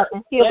Lord God,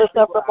 and heal us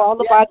up from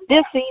all of our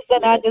disease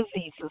and our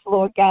diseases,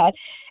 Lord God.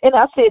 And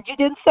I said, you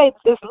didn't say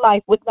that this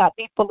life would not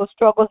be full of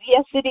struggles.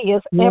 Yes, it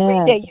is. Every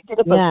day you did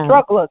it a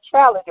struggle, a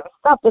challenge, or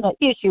something, an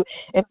issue.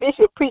 And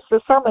Bishop preached a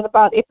sermon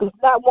about if it's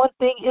not one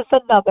thing, it's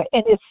another.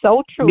 And it's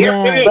so true.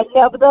 But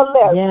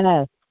nevertheless,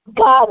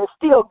 God is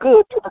still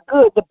good to the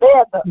good, the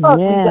bad, the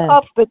ugly, the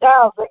ups, the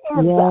downs, the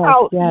ins, the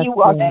outs.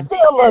 You are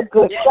still a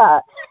good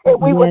God.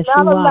 And we will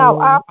not allow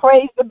our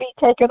praise to be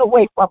taken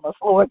away from us,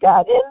 Lord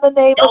God, in the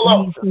name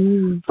of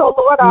Jesus. So,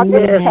 Lord, I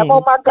just have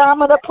on my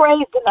garment of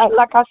praise tonight.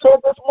 Like I said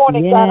this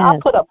morning, God, I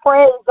put a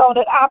praise on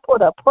it. I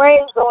put a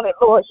praise on it,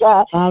 Lord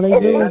God.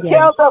 And it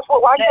tells us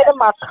when I get in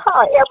my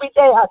car every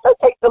day, I say,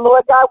 take the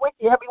Lord God with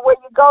you everywhere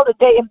you go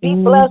today and be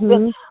blessed.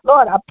 And,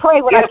 Lord, I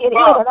pray when I get in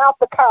and out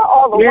the car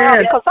all around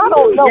because I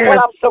don't know what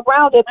I'm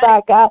surrounded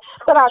by, God,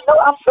 but I know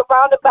I'm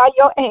surrounded by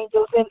your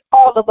angels and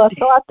all of us.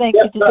 So I thank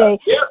you today.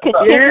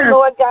 Continue,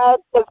 Lord God,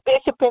 as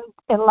Bishop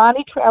and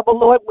Lonnie travel,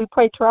 Lord, we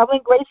pray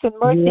traveling grace and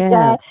mercy,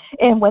 God.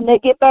 And when they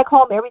get back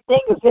home, everything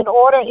is in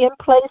order, in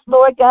place,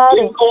 Lord God,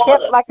 and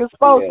kept like it's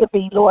supposed to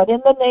be, Lord, in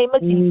the name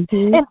of Jesus.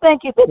 And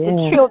thank you that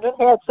the children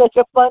had such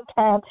a fun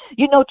time.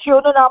 You know,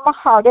 children are my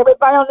heart.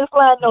 Everybody on this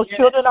line knows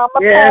children are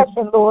my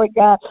passion, Lord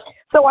God.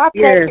 So I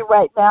thank you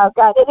right now,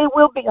 God, and it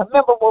will be a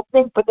memorable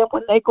thing for them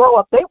when they grow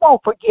up. They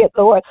won't forget,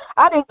 Lord.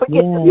 I didn't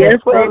forget the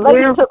trips when a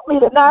lady took me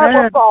to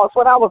Niagara Falls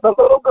when I was a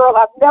little girl.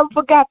 I've never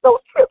forgot those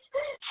trips.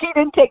 She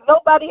didn't take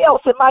nobody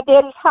else in my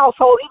daddy's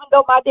household, even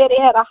though my daddy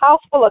had a house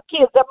full of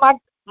kids that my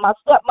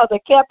stepmother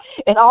kept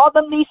and all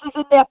the nieces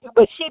and nephews,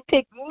 but she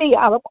picked me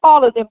out of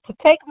all of them to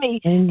take me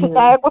to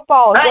Niagara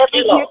Falls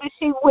every year that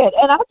she went.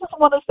 And I just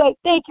want to say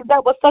thank you.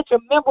 That was such a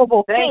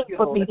memorable thing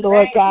for me,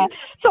 Lord God.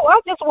 So I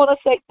just want to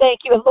say thank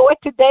you. And Lord,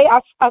 today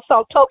I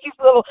saw Toki's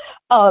little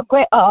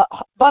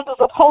bundles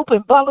of hope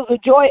and bundles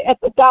of joy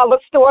at the dollar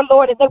store,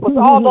 Lord, and they was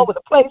all over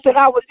the place, and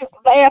I was just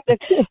laughing.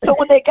 So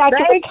when they got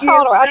to the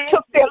counter, I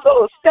took their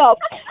little stuff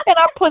and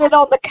I put it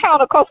on the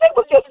counter because they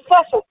was just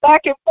fussing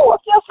back and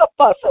forth, just a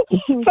fussing.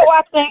 So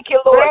I thank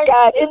you, Lord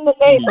God, in the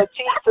name of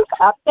Jesus.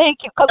 I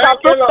thank you because I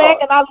looked back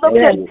and I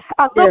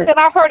looked and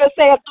I heard her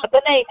say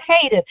the name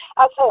Hayden.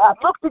 I said, I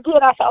looked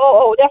again. I said,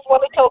 oh, that's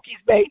one of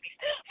Toki's babies.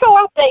 So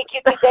I thank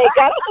you today,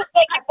 God. I just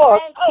thank you for a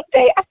good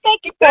day. I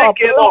thank you for a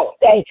blessed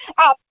day.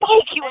 I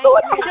thank you,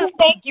 Lord. I just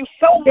thank you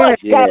so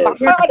much, God. My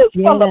heart is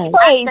full of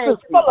praise.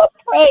 It's full of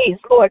praise,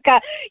 Lord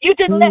God. You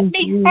didn't let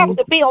me have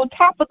to be on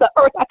top of the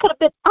earth. I could have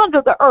been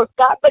under the earth,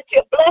 God, but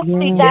you blessed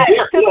me, God,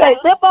 to say,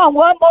 live on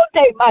one more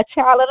day, my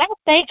child. And I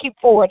thank you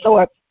for it,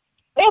 Lord.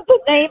 In the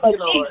name of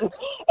Jesus.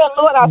 And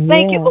Lord, I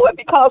thank you, Lord,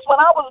 because when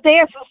I was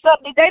dancing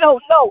Sunday, they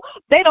don't know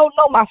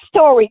my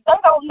story. They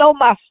don't know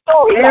my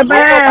story. They don't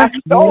know my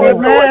story,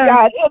 Lord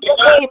God, in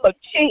the name of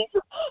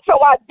Jesus.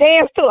 So I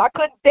danced till I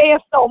couldn't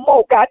dance no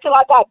more, God, till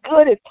I got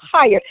good and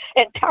tired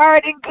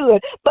and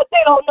good. But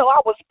they don't know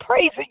I was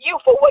praising you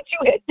for what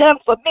you had done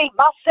for me.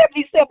 My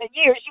 77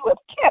 years, you have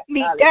kept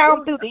me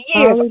down through the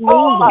years,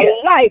 all my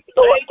life,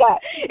 Lord God.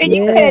 And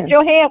you had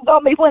your hands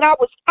on me when I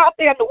was out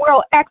there in the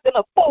world acting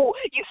a fool.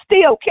 You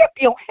still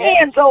kept your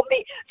hands on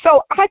me.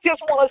 So I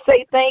just want to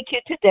say thank you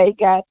today,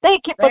 God.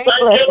 Thank you for the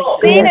blessing,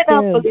 seen and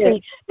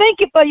unforeseen.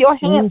 Thank you for your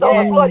hands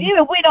on us, Lord.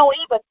 Even we don't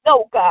even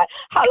know, God.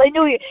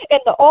 Hallelujah. And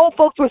the old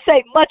folks would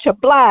say much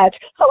obliged.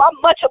 So I'm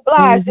much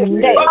obliged this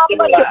day. I'm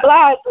much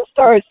obliged this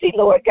Thursday,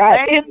 Lord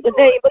God, in the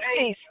name of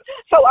Jesus.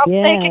 So I'm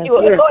thanking you,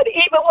 Lord.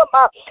 Even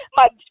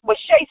when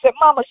Shay said,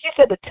 Mama, she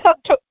said the toe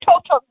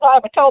truck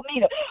driver told me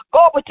to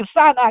go over to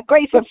Sinai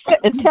Grace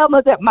and tell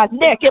her that my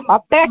neck and my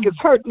back is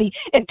hurting me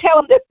and tell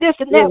them that this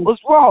this and that was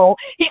wrong.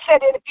 He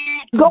said that if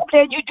you go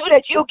there and you do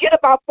that, you'll get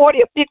about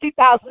 $40,000 or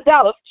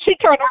 $50,000. She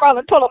turned around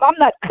and told him, I'm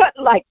not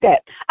cutting like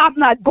that. I'm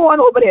not going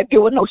over there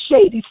doing no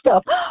shady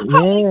stuff.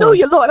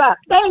 Hallelujah, Lord. I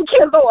thank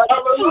you, Lord.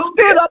 She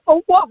stood up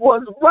for what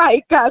was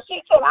right, God.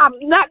 She said, I'm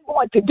not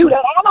going to do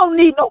that. I don't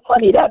need no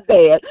money that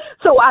bad.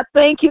 So I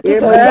thank you today,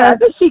 God,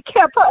 that she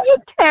kept her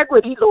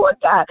integrity, Lord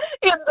God,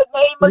 in the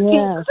name of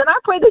Jesus. And I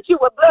pray that you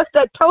will bless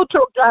that tow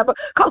truck driver,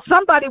 because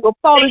somebody will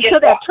fall into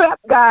that trap,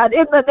 God,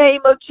 in the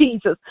name of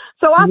Jesus.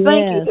 So I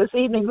thank you this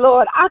evening,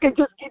 Lord. I can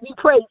just give you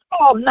praise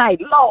all night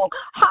long.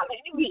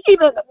 Hallelujah.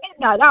 Even in the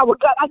midnight hour,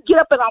 God, I get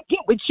up and I get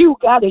with you,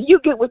 God, and you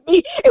get with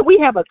me, and we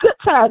have a good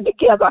time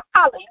together.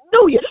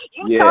 Hallelujah.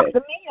 You talk to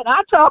me and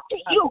I talk to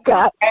you,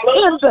 God,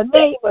 in the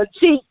name of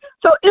Jesus.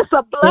 So it's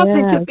a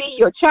blessing to be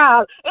your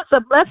child. It's a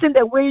blessing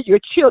that we're your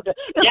children.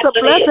 It's a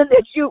blessing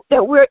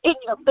that we're in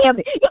your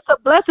family. It's a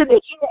blessing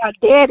that you are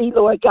daddy,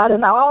 Lord God.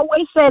 And I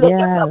always say that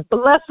it's a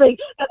blessing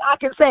that I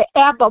can say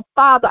Abba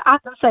Father. I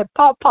can say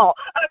Papa.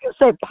 I can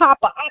say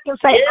Papa. I can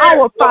say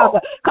our Father,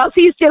 because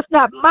he's just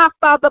not my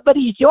Father, but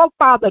he's your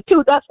Father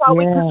too. That's why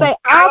we can say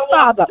our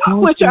Father,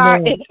 which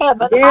art in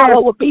heaven.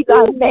 Hallowed be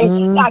thy name.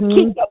 Thy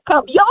kingdom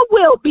come. Your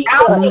will be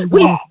done.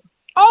 Hallelujah.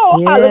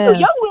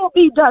 Your will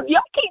be done.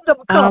 Your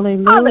kingdom come.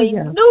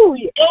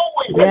 Hallelujah.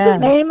 In the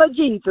name of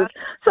Jesus.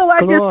 So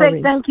I just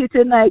say thank you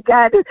tonight,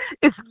 God.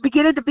 It's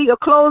beginning to be a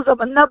close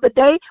of another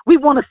day. We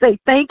want to say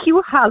thank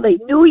you.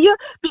 Hallelujah.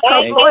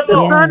 Because, Lord,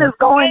 the sun is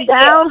going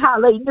down.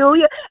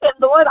 Hallelujah. And,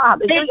 Lord,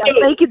 hallelujah. I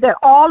thank you that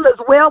all is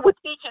well with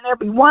each and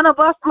every one of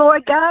us,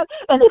 Lord God.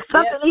 And if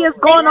something is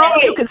going on,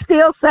 you can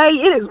still say,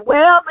 it is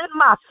well in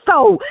my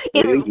soul.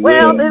 It is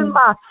well in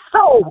my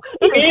soul.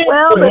 It is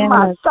well in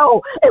my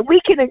soul. And we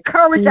can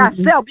encourage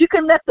ourselves. You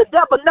can let the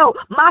devil know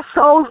my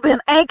soul's been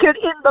anchored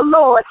in the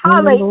Lord.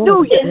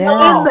 Hallelujah.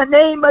 In the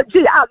name of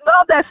Jesus. I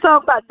love that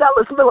song by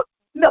Dallas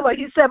Miller.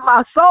 He said,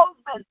 my soul's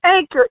been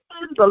anchored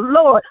in the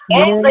Lord.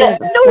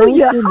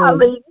 Hallelujah.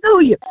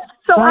 Hallelujah.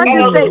 So I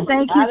just say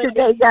thank you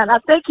today, God. I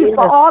thank you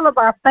for all of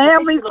our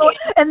families, Lord.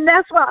 And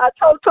that's why I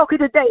told Toki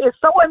today, it's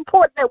so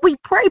important that we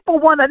pray for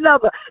one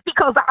another,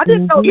 because I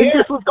didn't know that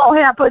this was going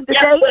to happen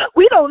today.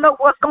 We don't know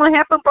what's going to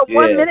happen from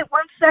 1 minute,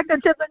 1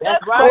 second to the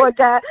next, Lord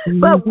God.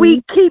 But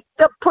we keep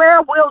the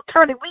prayer wheel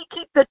turning. We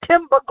keep the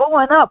timber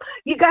going up.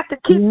 You got to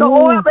keep the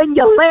oil in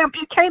your lamp.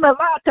 You can't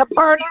allow it to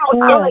burn out.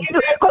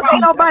 Hallelujah. Because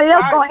ain't nobody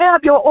else going to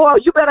have your oil.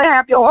 You better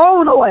have your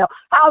own oil.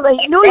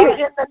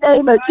 Hallelujah. In the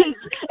name of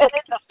Jesus. And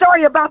it's a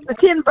story about the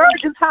 10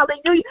 virgins.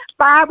 Hallelujah.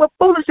 5 were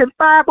foolish and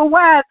 5 were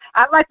wise.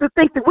 I like to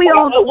think that we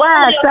on the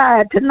wise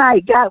side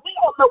tonight, God. We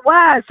on the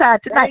wise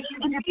side tonight.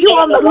 And if you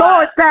on the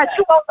Lord's side,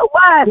 you on the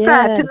wise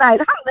side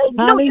tonight.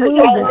 Hallelujah. In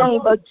the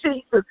name of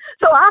Jesus.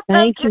 So I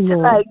thank you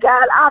tonight,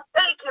 God. I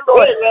thank you,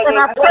 Lord. And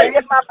I pray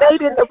that my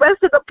baby and the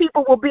rest of the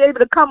people will be able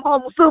to come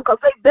home soon, because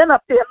they've been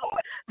up there,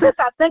 Lord, since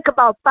I think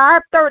about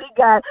 5:30,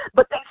 God.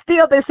 But they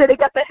say they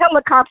got the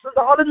helicopters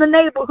all in the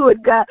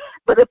neighborhood, God.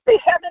 But if they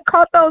haven't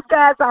caught those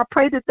guys, I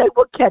pray that they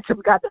will catch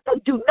them, God, that they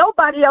do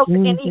nobody else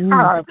any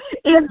harm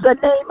in the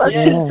name of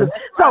Jesus.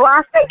 So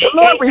I say, the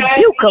Lord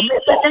rebuke them in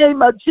the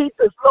name of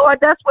Jesus, Lord.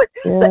 That's what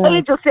the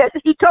angel said.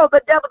 He told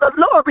the devil, the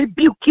Lord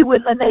rebuke you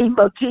in the name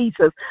of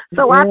Jesus.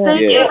 So I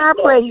thank you and I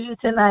praise you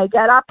tonight,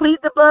 God. I plead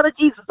the blood of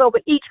Jesus over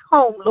each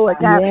home, Lord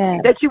God,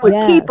 that you would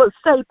keep us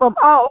safe from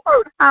all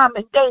hurt, harm,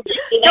 and danger.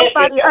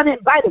 Nobody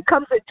uninvited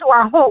comes into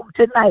our home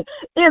tonight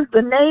in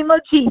the name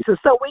of Jesus.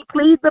 So we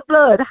plead the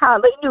blood.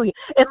 Hallelujah.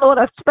 And Lord,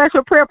 a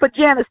special prayer for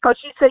Janice, because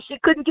she said she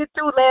couldn't get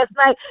through last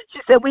night. She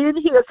said we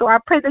didn't hear. So I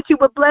pray that you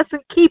would bless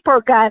and keep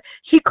her, God.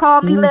 She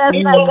called me last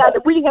night, God,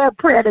 that we have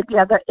prayer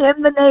together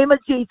in the name of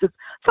Jesus.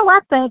 So I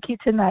thank you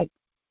tonight.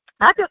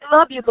 I just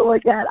love you,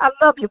 Lord God. I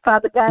love you,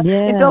 Father God.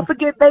 And don't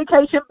forget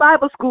Vacation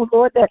Bible School,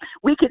 Lord, that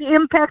we can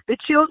impact the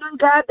children,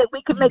 God, that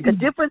we can make a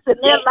difference in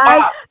their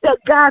lives, that,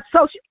 God,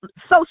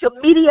 social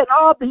media and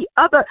all the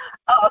other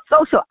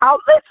social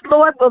outlets,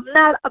 Lord, will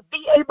not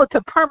be able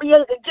to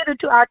permeate and get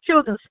into our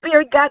children's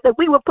spirit, God, that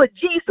we will put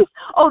Jesus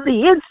on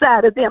the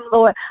inside of them,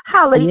 Lord.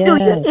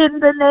 Hallelujah,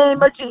 in the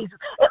name of Jesus.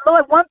 And,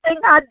 Lord, one thing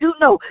I do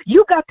know,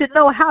 you got to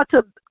know how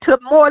to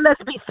more or less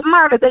be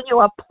smarter than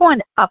your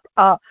opponent,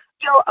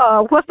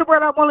 what's the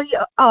word I want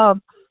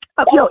to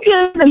of your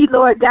enemy,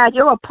 Lord God,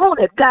 your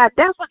opponent, God.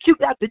 That's what you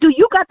got to do.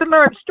 You got to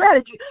learn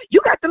strategy.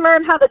 You got to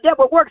learn how the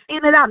devil works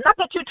in and out. Not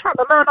that you're trying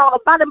to learn all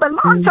about him, but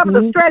learn some of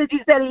the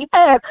strategies that he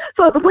has,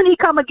 so that when he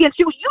come against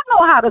you, you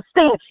know how to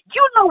stand.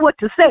 You know what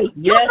to say.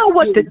 You know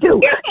what to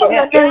do in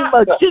the name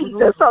of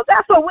Jesus. So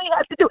that's what we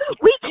have to do.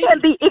 We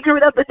can't be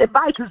ignorant of the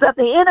devices of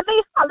the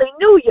enemy.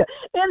 Hallelujah.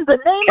 In the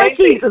name of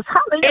Jesus.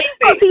 Hallelujah.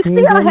 Because he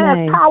still has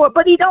power,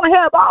 but he don't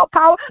have all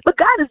power. But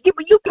God has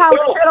given you power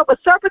to tread over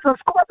serpents and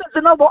scorpions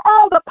and over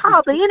all the power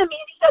of the enemy,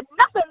 and he said,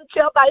 nothing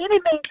shall by any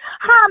means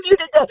harm you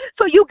today.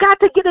 So you got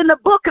to get in the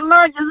book and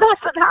learn your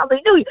lesson.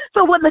 Hallelujah.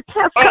 So when the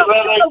test comes,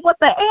 you know what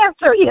the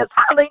answer is.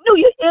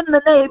 Hallelujah. In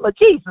the name of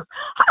Jesus.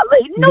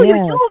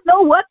 Hallelujah. You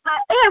know what the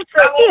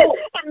answer is.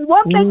 And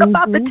one thing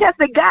about the test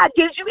that God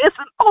gives you is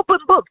an open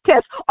book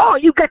test. All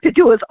you got to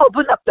do is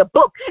open up the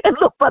book and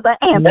look for the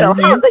answer.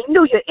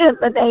 Hallelujah. In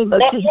the name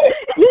of Jesus.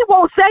 And he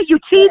won't say you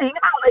cheating.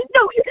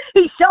 Hallelujah.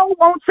 He sure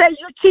won't say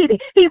you cheating.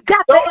 He's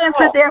got the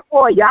answer there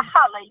for you.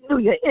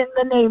 Hallelujah. In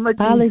the name of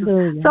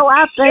Jesus. So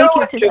I thank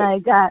you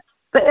tonight, God,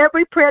 for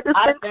every prayer that's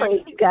been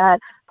prayed, God.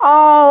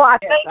 Oh, I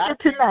thank you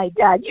tonight,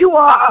 God. You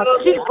are a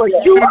keeper.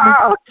 You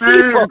are a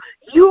keeper.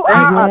 You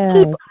are a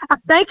keeper. I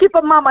thank you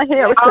for Mama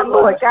Harrison,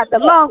 Lord God, the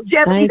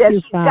longevity that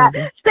she's got.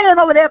 Staying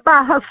over there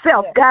by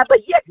herself, God,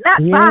 but yet not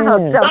by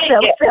herself.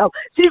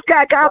 She's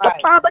got God the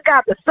Father,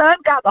 God the Son,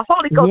 God the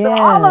Holy Ghost, and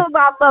all of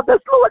our mothers,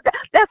 Lord God.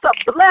 That's a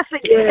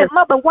blessing. And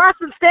Mother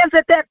Watson stands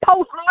at that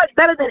post, Lord,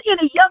 better than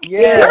any young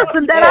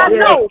person that I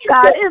know,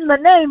 God, in the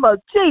name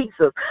of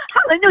Jesus.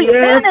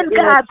 Hallelujah. Man in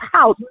God's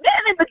house,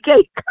 man in the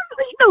gate.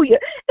 Hallelujah.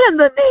 In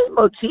the name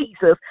of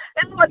Jesus.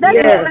 And Lord, that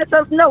just lets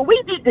us know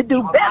we need to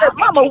do better.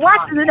 Mama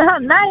watching in her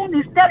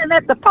 90s, standing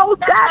at the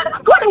post, God,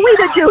 what are we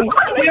to do?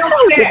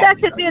 Hallelujah. That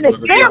should be an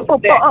example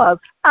for us.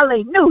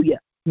 Hallelujah.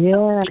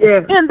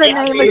 In the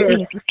name of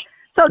Jesus.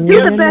 So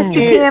do the best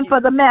you can for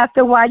the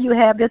Master while you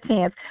have your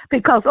chance,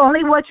 because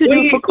only what you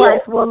do for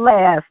Christ will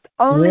last.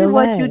 Only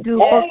what you do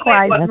for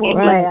Christ will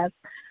last.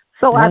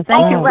 So I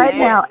thank you right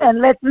now,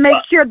 and let's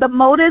make sure the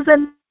motives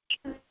and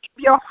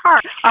your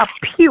heart are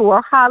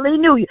pure.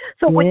 Hallelujah.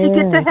 So when you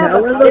get to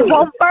heaven, it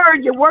won't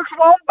burn. Your works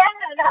won't burn.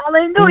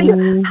 Hallelujah.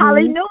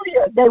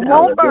 Hallelujah. They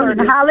won't burn.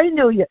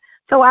 Hallelujah.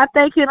 So I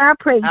thank you and I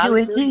praise you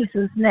in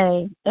Jesus'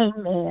 name.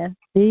 Amen.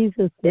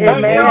 Jesus' name.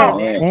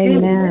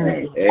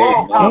 Amen.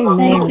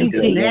 Thank you,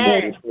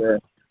 Jesus.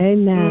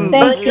 Amen.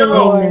 Thank you,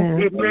 Lord.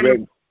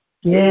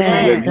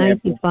 Yeah.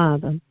 Thank you,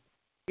 Father.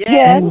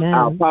 Yes.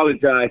 I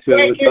apologize for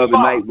the other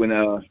night when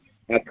I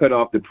cut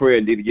off the prayer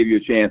and didn't give you a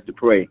chance to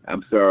pray.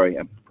 I'm sorry.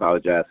 I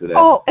apologize for that.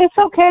 Oh, it's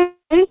okay.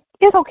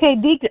 It's okay,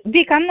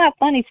 Deke. I'm not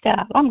funny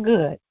style. I'm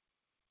good.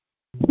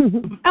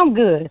 I'm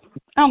good.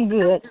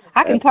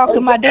 I can talk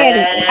to my daddy.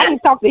 I can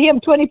talk to him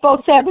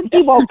 24/7.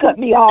 He won't cut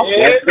me off.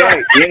 That's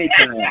right.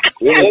 Anytime.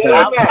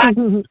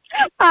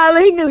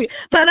 Hallelujah.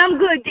 But I'm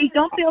good, Deke.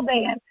 Don't feel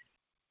bad.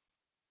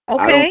 Okay?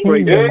 I don't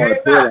pray on the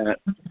prayer line.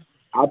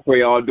 I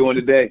pray all during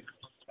the day.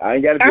 I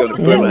ain't got to be on the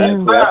prayer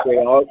line. So I pray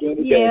all during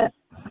the day.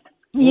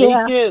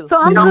 Yeah. So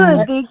I'm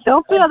good, Deke.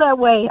 Don't feel that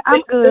way.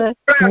 I'm good.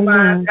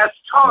 That's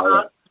taught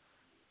us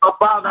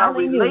about our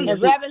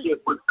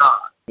relationship with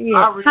God.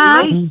 Our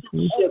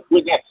relationship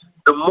with Him.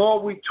 The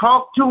more we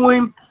talk to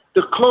Him,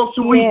 the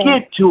closer we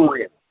get to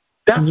Him.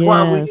 That's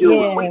why we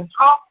do it. We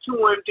talk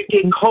to Him to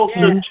get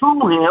closer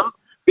to Him,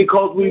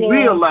 because we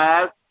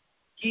realize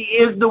He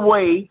is the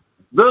way,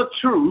 the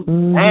truth,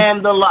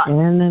 and the life.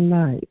 And the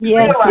light.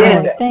 Yes.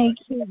 Thank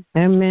you.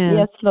 Amen.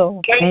 Yes,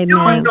 Lord.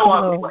 Amen. No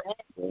other way.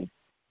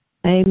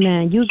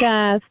 Amen. You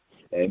guys,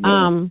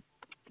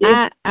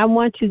 I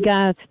want you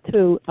guys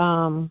to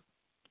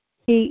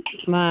keep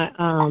my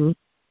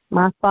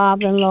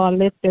father-in-law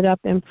lifted up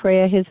in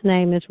prayer. His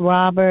name is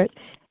Robert,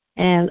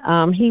 and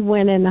he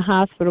went in the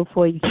hospital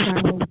for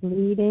eternal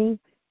bleeding.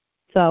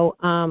 So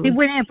he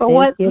went in for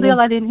what, Bill?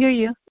 I didn't hear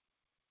you.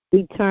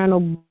 Eternal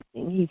bleeding.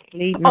 He's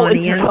bleeding on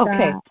the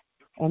inside,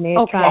 and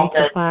they're trying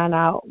to find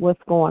out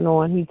what's going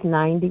on. He's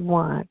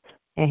 91,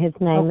 and his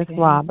name is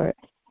Robert.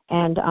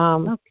 And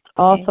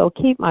also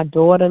keep my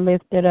daughter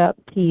lifted up,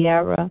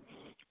 Kiara.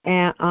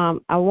 And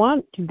I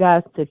want you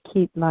guys to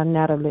keep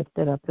Lynetta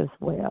lifted up as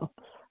well.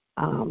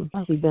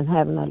 She's been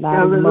having a lot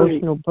of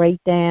emotional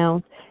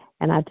breakdowns,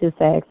 and I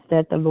just ask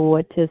that the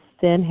Lord to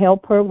send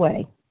help her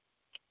way.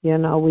 You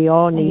know, we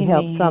all need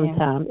help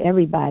sometime.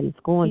 Everybody's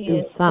going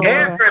through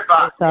something.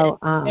 So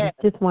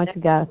just want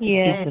you guys to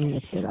keep them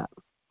lifted up.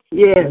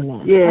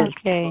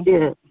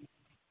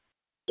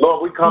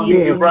 Lord, we come to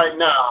you right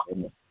now,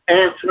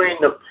 answering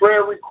the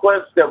prayer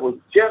request that was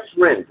just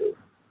rendered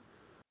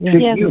to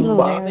you,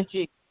 Father.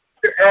 You're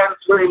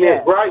answering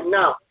it right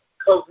now,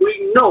 because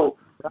we know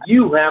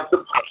you have the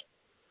power.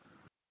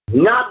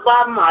 Not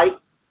by might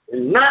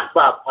and not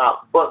by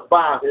power, but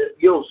by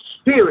your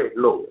Spirit,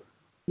 Lord.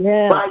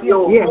 By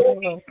your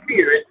Holy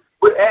Spirit,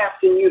 we're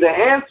asking you to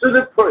answer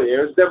the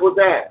prayers that was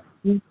asked.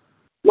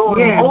 Lord,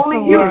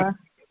 only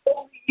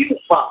you,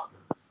 Father.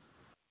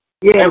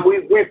 And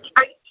we thank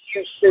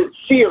you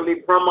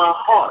sincerely from our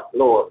heart,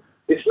 Lord.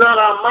 It's not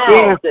our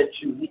mouths that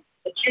you hear,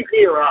 but you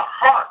hear our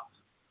hearts.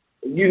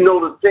 You know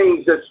the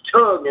things that's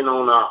tugging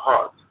on our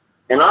hearts.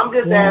 And I'm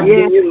just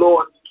asking you,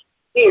 Lord,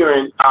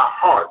 hearing our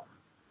hearts.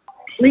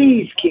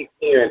 Please keep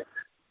hearing.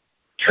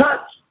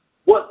 Touch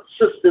what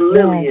Sister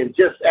Lillian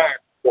just asked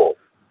for.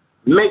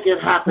 Make it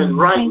happen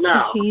right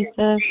now.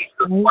 Jesus.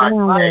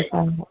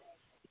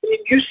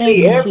 You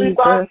see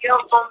everybody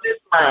else on this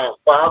line,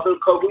 Father,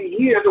 because we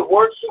hear the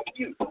worship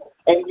you.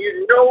 And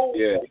you know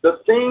the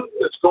things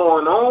that's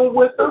going on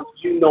with us.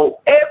 You know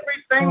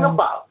everything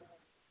about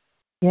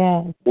it.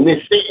 Yes. And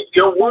it says,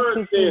 your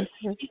word says,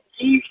 seek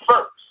ye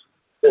first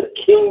the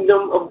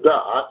kingdom of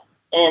God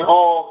and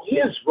all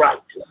his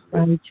righteousness.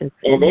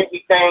 And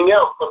everything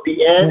else will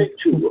be added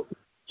to it.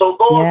 So,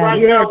 Lord,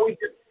 right now,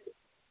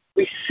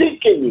 we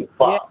seeking you,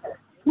 Father.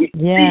 We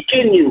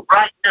seeking you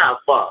right now,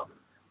 Father.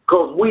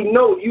 Because we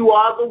know you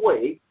are the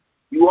way,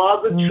 you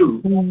are the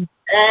truth, and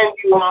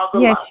you are the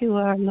life. Yes, you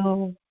are,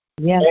 Lord.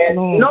 Yes, and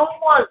Lord. No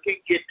one can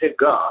get to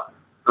God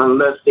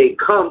unless they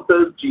come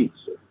through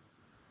Jesus.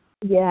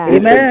 Yeah.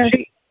 Amen.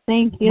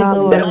 Thank you,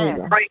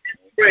 Lord. Pray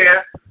this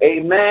prayer.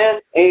 Amen.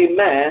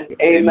 Amen.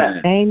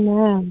 Amen.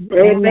 Amen.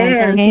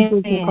 Amen. Thank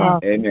you, Deacon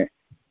Crawford. Amen.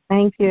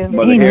 Thank you.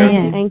 Mother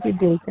Harrison. Thank you,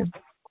 Deacon.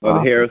 Mother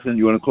Harrison,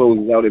 you want to close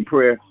us out in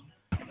prayer?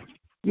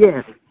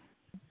 Yes.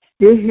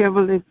 Dear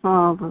Heavenly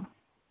Father,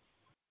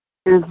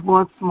 is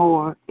once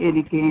more and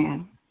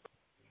again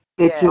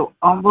that your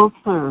humble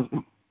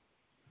servant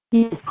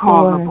is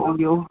called upon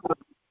your holy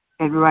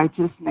and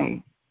righteous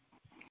name.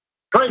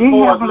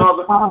 Dear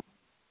Heavenly Father,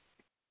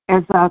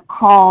 as I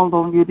called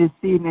on you this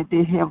evening,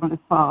 dear Heavenly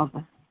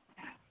Father,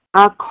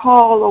 I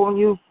call on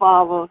you,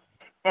 Father,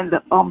 in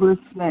the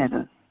humblest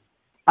manner.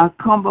 I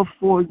come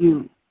before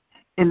you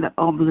in the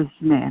humblest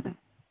manner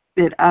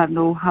that I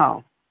know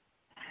how.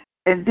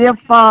 And dear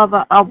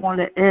Father, I want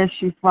to ask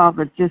you,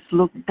 Father, just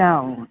look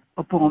down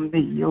upon me,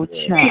 your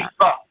child,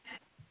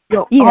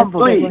 your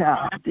humble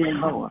child, dear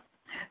Lord.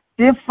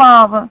 Dear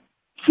Father,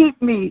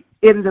 keep me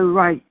in the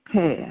right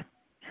path.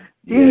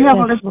 Dear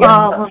Heavenly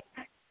Father,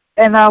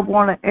 and I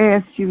want to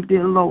ask you,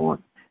 dear Lord,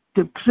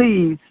 to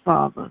please,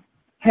 Father,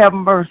 have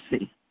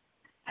mercy.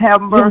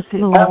 Have mercy,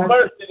 Lord. Have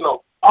mercy,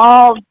 Lord.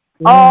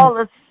 All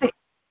the sick.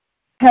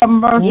 Have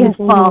mercy,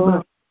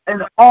 Father,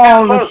 and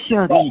all the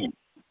shut-in.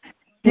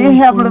 Dear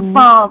Heavenly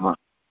Father,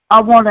 I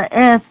want to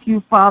ask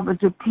you, Father,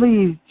 to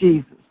please,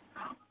 Jesus,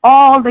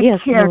 all the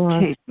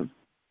caretakers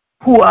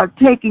who are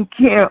taking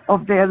care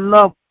of their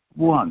loved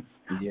ones.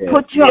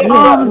 Put your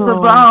arms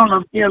around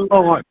them, dear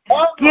Lord.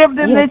 Give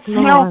them this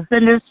health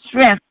and this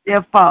strength,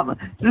 dear Father.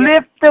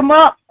 Lift them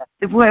up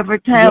if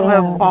every time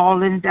they're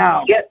falling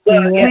down.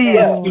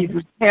 Please,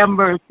 Jesus, have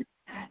mercy.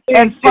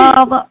 And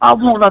Father, I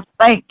want to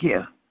thank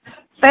you.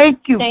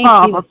 Thank you,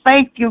 Father.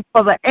 Thank you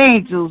for the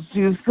angels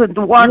you sent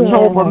to watch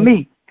over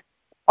me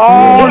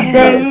all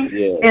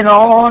day and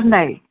all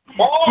night.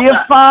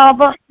 Dear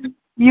Father,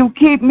 you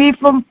keep me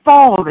from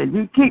falling.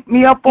 You keep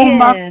me up on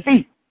my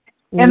feet.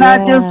 And I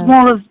just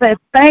want to say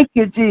thank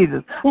you,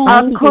 Jesus.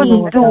 I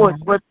couldn't do it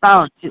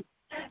without you.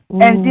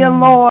 And dear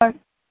Lord,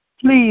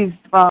 please,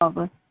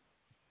 Father,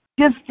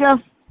 just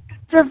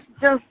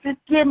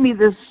give me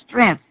the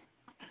strength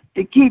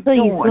to keep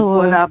doing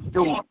what I'm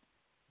doing.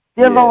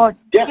 Dear Lord,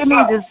 give me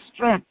the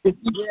strength to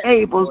be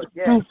able to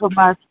do for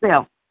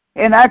myself.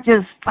 And I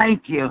just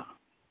thank you.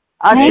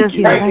 Thank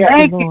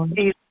you,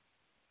 Jesus.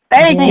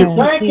 Thank you,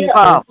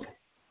 Father.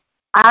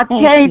 I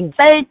can't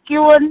thank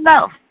you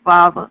enough,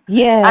 Father.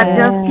 I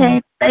just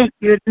can't thank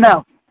you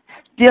enough.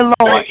 Dear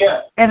Lord,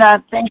 and I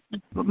thank you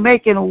for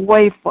making a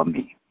way for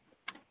me.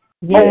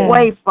 A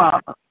way,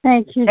 Father.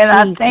 Thank you, and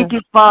I thank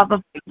you, Father,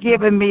 for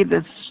giving me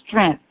the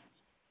strength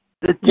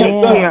to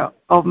take care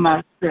of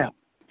myself.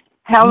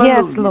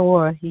 Hallelujah. Yes,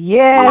 Lord.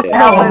 Yes,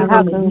 Lord.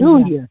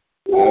 Hallelujah.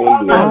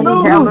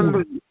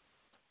 Hallelujah.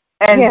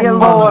 And dear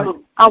Lord,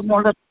 I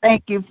want to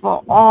thank you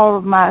for all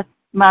of my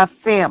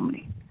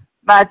family,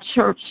 my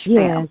church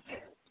family.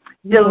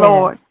 Dear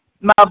Lord,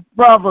 my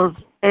brothers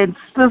and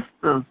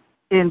sisters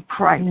in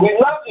Christ. We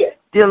love you.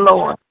 Dear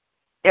Lord,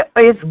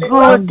 it's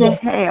good to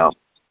have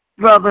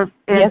brothers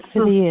and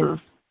sisters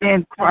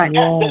in Christ.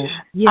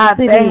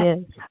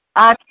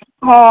 I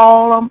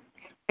call them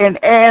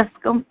and ask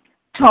them,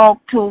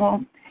 talk to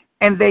them,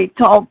 and they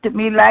talk to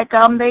me like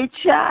I'm their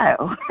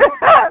child.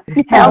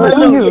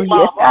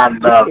 Hallelujah. I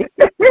love it.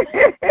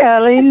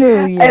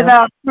 Hallelujah. And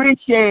I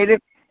appreciate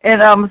it,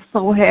 and I'm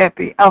so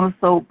happy. I'm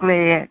so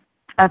glad.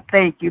 I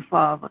thank you,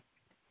 Father.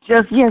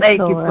 Just thank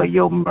you for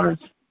your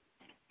mercy.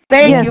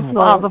 Thank you,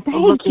 Father, for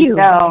looking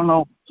down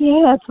on me.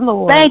 Yes,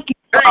 Lord. Thank you,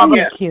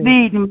 Father, for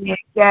leading me and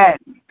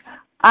guiding me.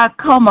 I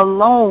come a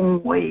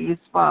long ways,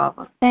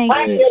 Father. Thank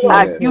you.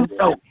 You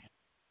know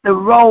the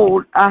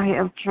road I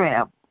have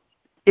traveled.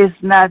 It's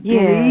not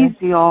been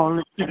easy all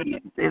the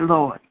time, dear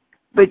Lord.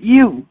 But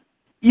you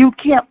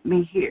kept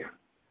me here.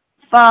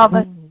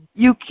 Father,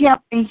 you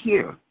kept me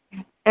here.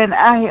 And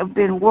I have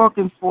been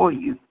working for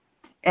you.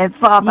 And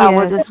Father,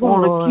 I just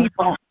want to keep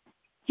on.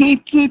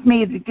 Keep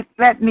me,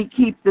 let me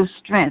keep the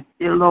strength,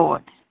 dear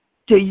Lord,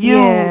 to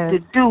use to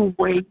do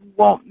where you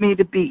want me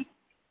to be.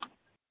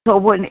 So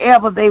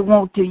whenever they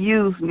want to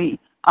use me,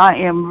 I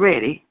am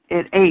ready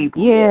and able.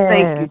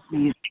 Thank you,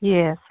 Jesus.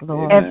 Yes,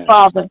 Lord. And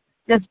Father,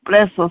 just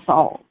bless us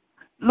all.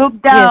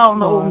 Look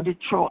down on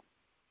Detroit.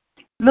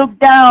 Look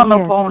down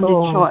upon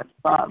Detroit,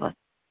 Father.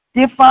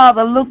 Dear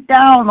Father, look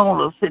down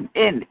on us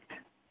and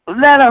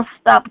let us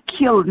stop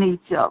killing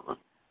each other.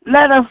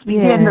 Let us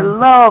begin to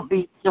love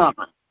each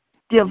other,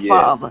 dear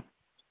Father.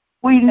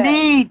 We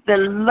need the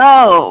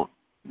love,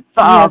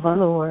 Father. Yes,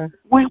 Lord.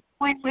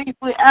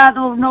 I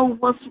don't know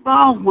what's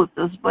wrong with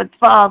us, but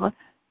Father,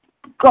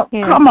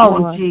 Come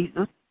on, Lord.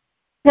 Jesus.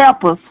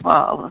 Help us,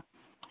 Father.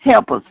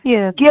 Help us.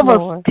 Yes, give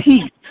Lord. us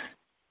peace,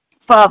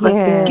 Father.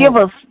 Yes. Give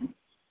us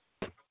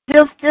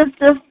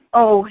just.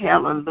 Oh,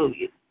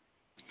 hallelujah.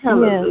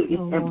 Hallelujah. Yes,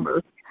 have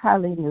mercy.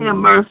 Hallelujah. Have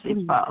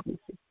mercy, Father.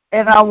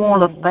 And I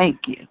want to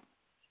thank you.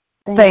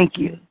 Thank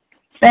you.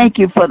 Thank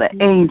you for the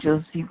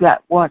angels you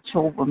got watch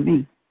over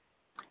me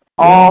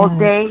all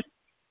day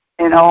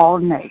and all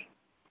night.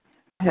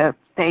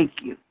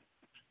 Thank you.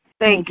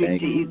 Thank you,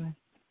 Jesus.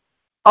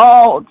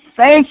 Oh,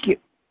 thank you.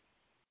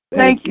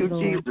 Thank you,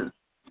 Jesus.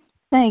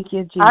 Thank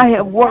you, Jesus. I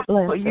have worked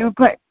for you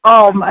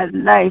all my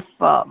life,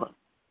 Father.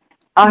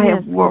 I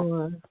have worked.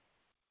 Lord.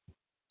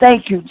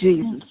 Thank you,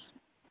 Jesus.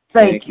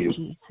 Thank you,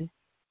 Jesus.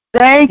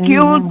 Thank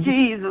you,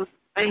 Jesus.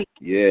 Thank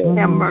you.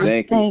 Have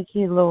mercy. Thank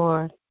you,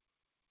 Lord.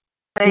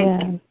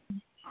 Thank you.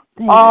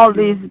 All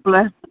these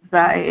blessings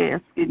I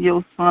ask in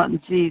your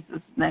Son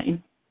Jesus'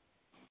 name.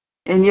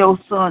 In your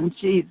Son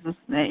Jesus'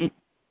 name.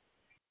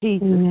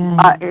 Jesus.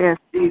 I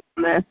ask these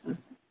blessings.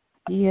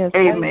 Yes.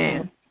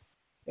 Amen.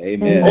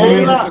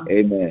 Amen.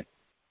 Amen.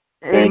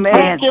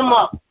 Amen.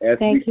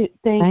 Thank you.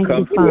 Thank you, Father.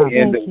 Come to the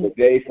end of the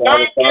day,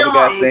 Father. Father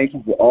God, thank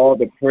you for all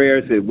the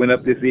prayers that went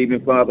up this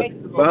evening, Father.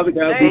 Father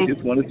God, we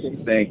just want to say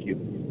thank you.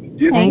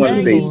 Just want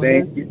to say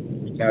thank you.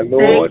 Now,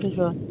 Lord,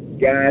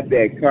 guide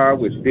that car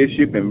with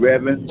Bishop and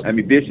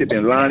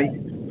Lonnie.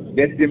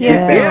 Let them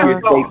get back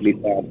here safely,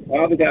 Father.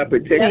 Father God,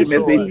 protect them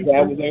as they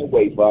travel their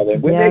way, Father.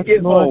 And when they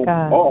get home,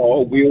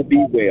 all will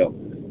be well.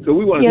 So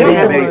we want to say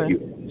thank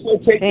you. So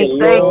take the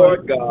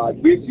Lord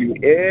God with you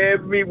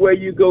everywhere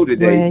you go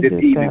today, this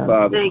evening,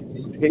 Father.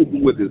 Take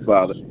you with us,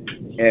 Father.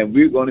 And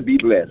we're going to be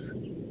blessed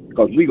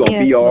because we're going to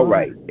be all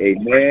right.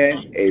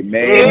 Amen.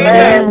 Amen. Good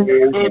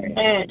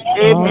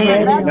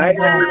night,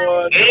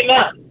 everyone. Good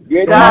night.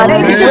 Good night.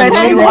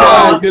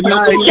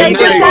 Jay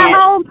just got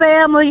home,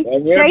 family.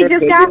 Jay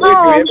just got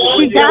home.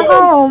 She got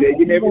home.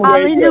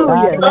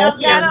 Hallelujah.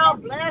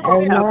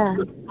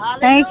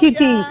 Thank you,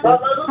 Jesus.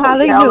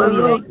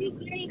 Hallelujah.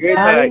 Good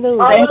night.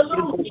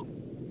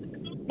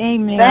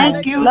 Amen.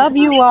 Thank you. Love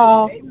you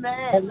all.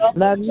 Amen.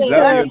 Love you.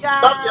 Love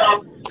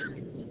y'all.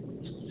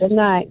 Good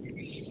night.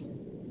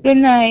 Good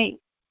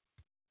night.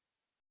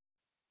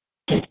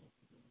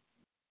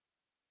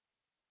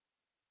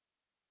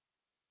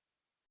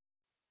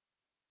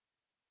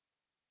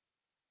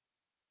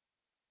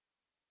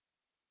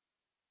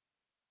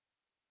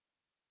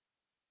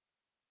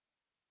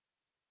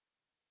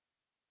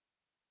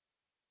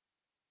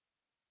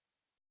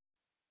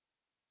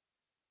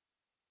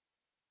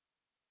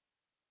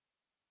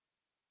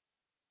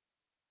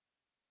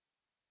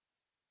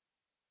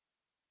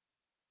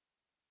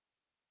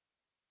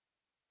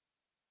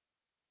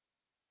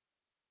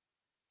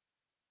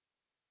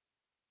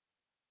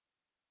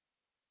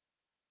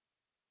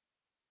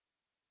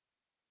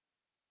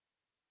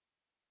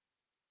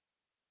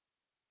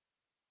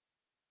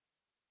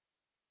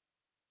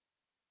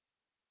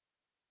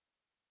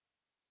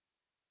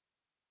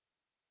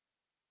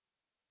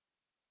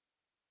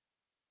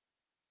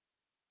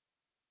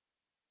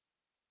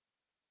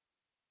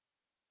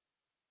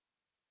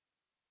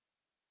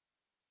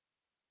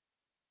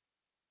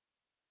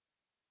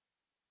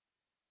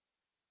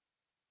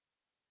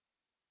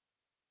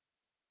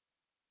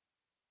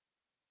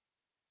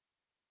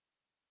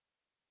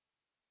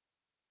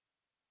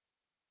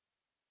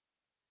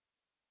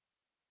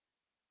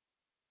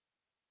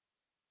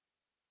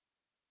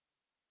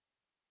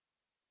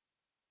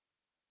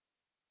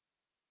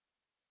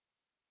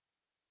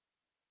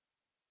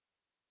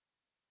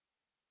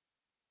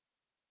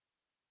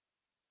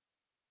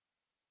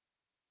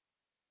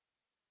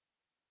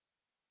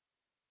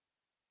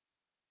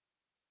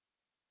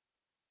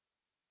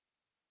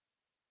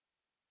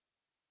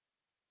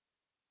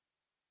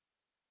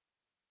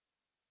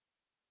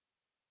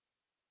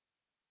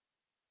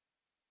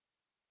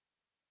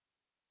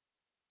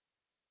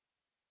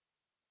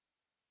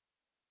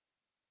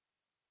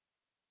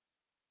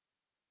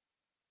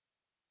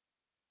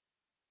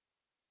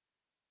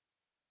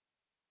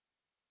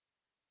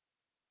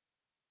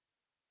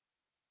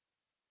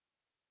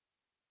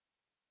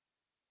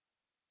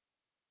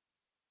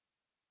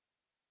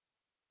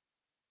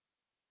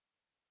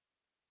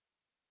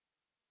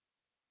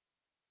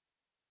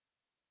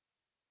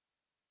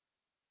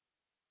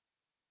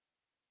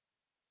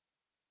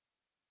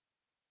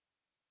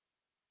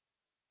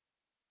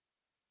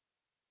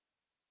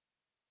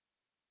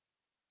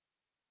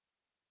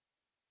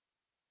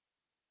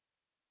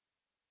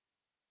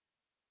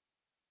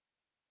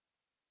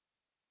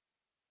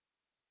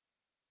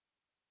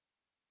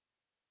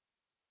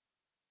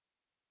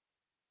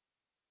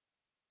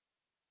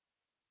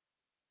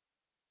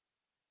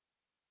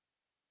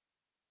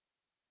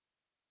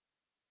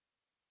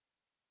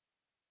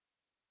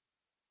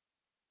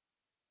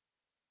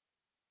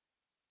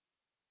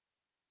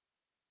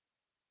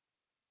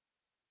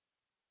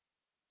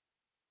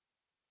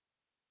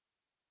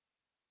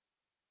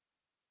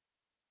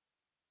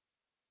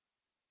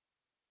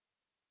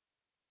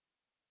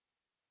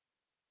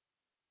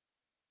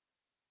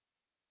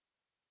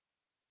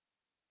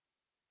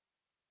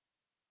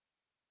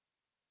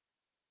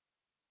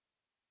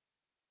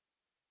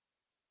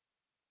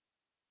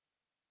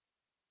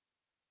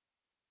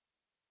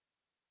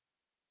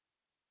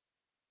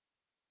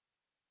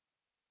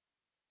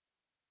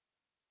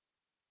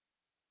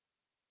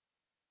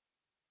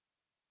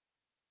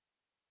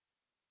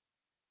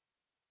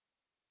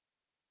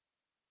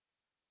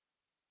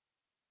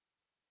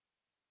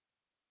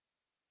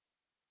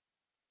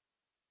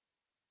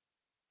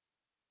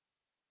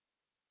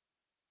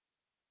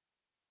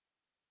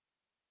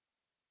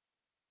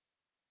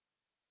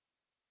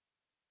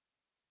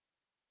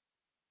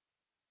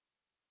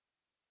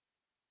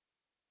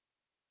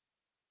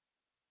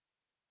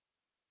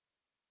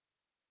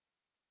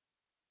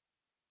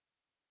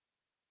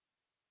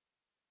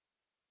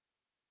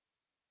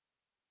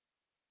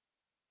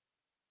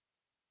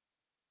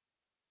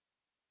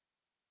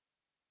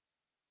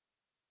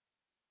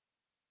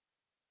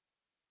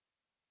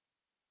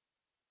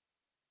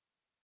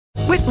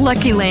 With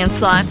Lucky Land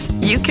Slots,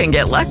 you can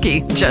get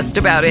lucky just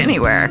about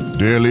anywhere.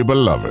 Dearly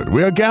beloved,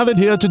 we are gathered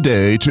here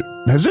today to...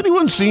 Has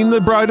anyone seen the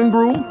bride and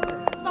groom?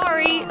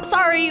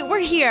 Sorry, we're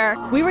here.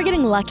 We were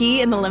getting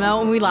lucky in the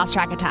limo and we lost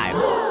track of time.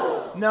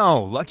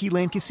 No, Lucky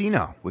Land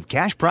Casino, with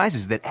cash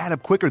prizes that add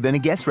up quicker than a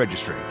guest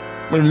registry.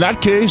 In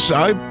that case,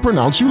 I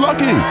pronounce you lucky.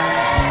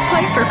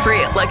 Play for free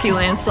at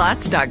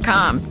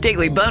LuckyLandSlots.com.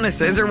 Daily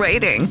bonuses are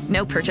waiting.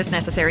 No purchase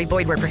necessary.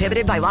 Void where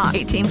prohibited by law.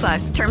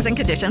 18+. Terms and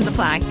conditions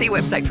apply. See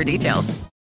website for details.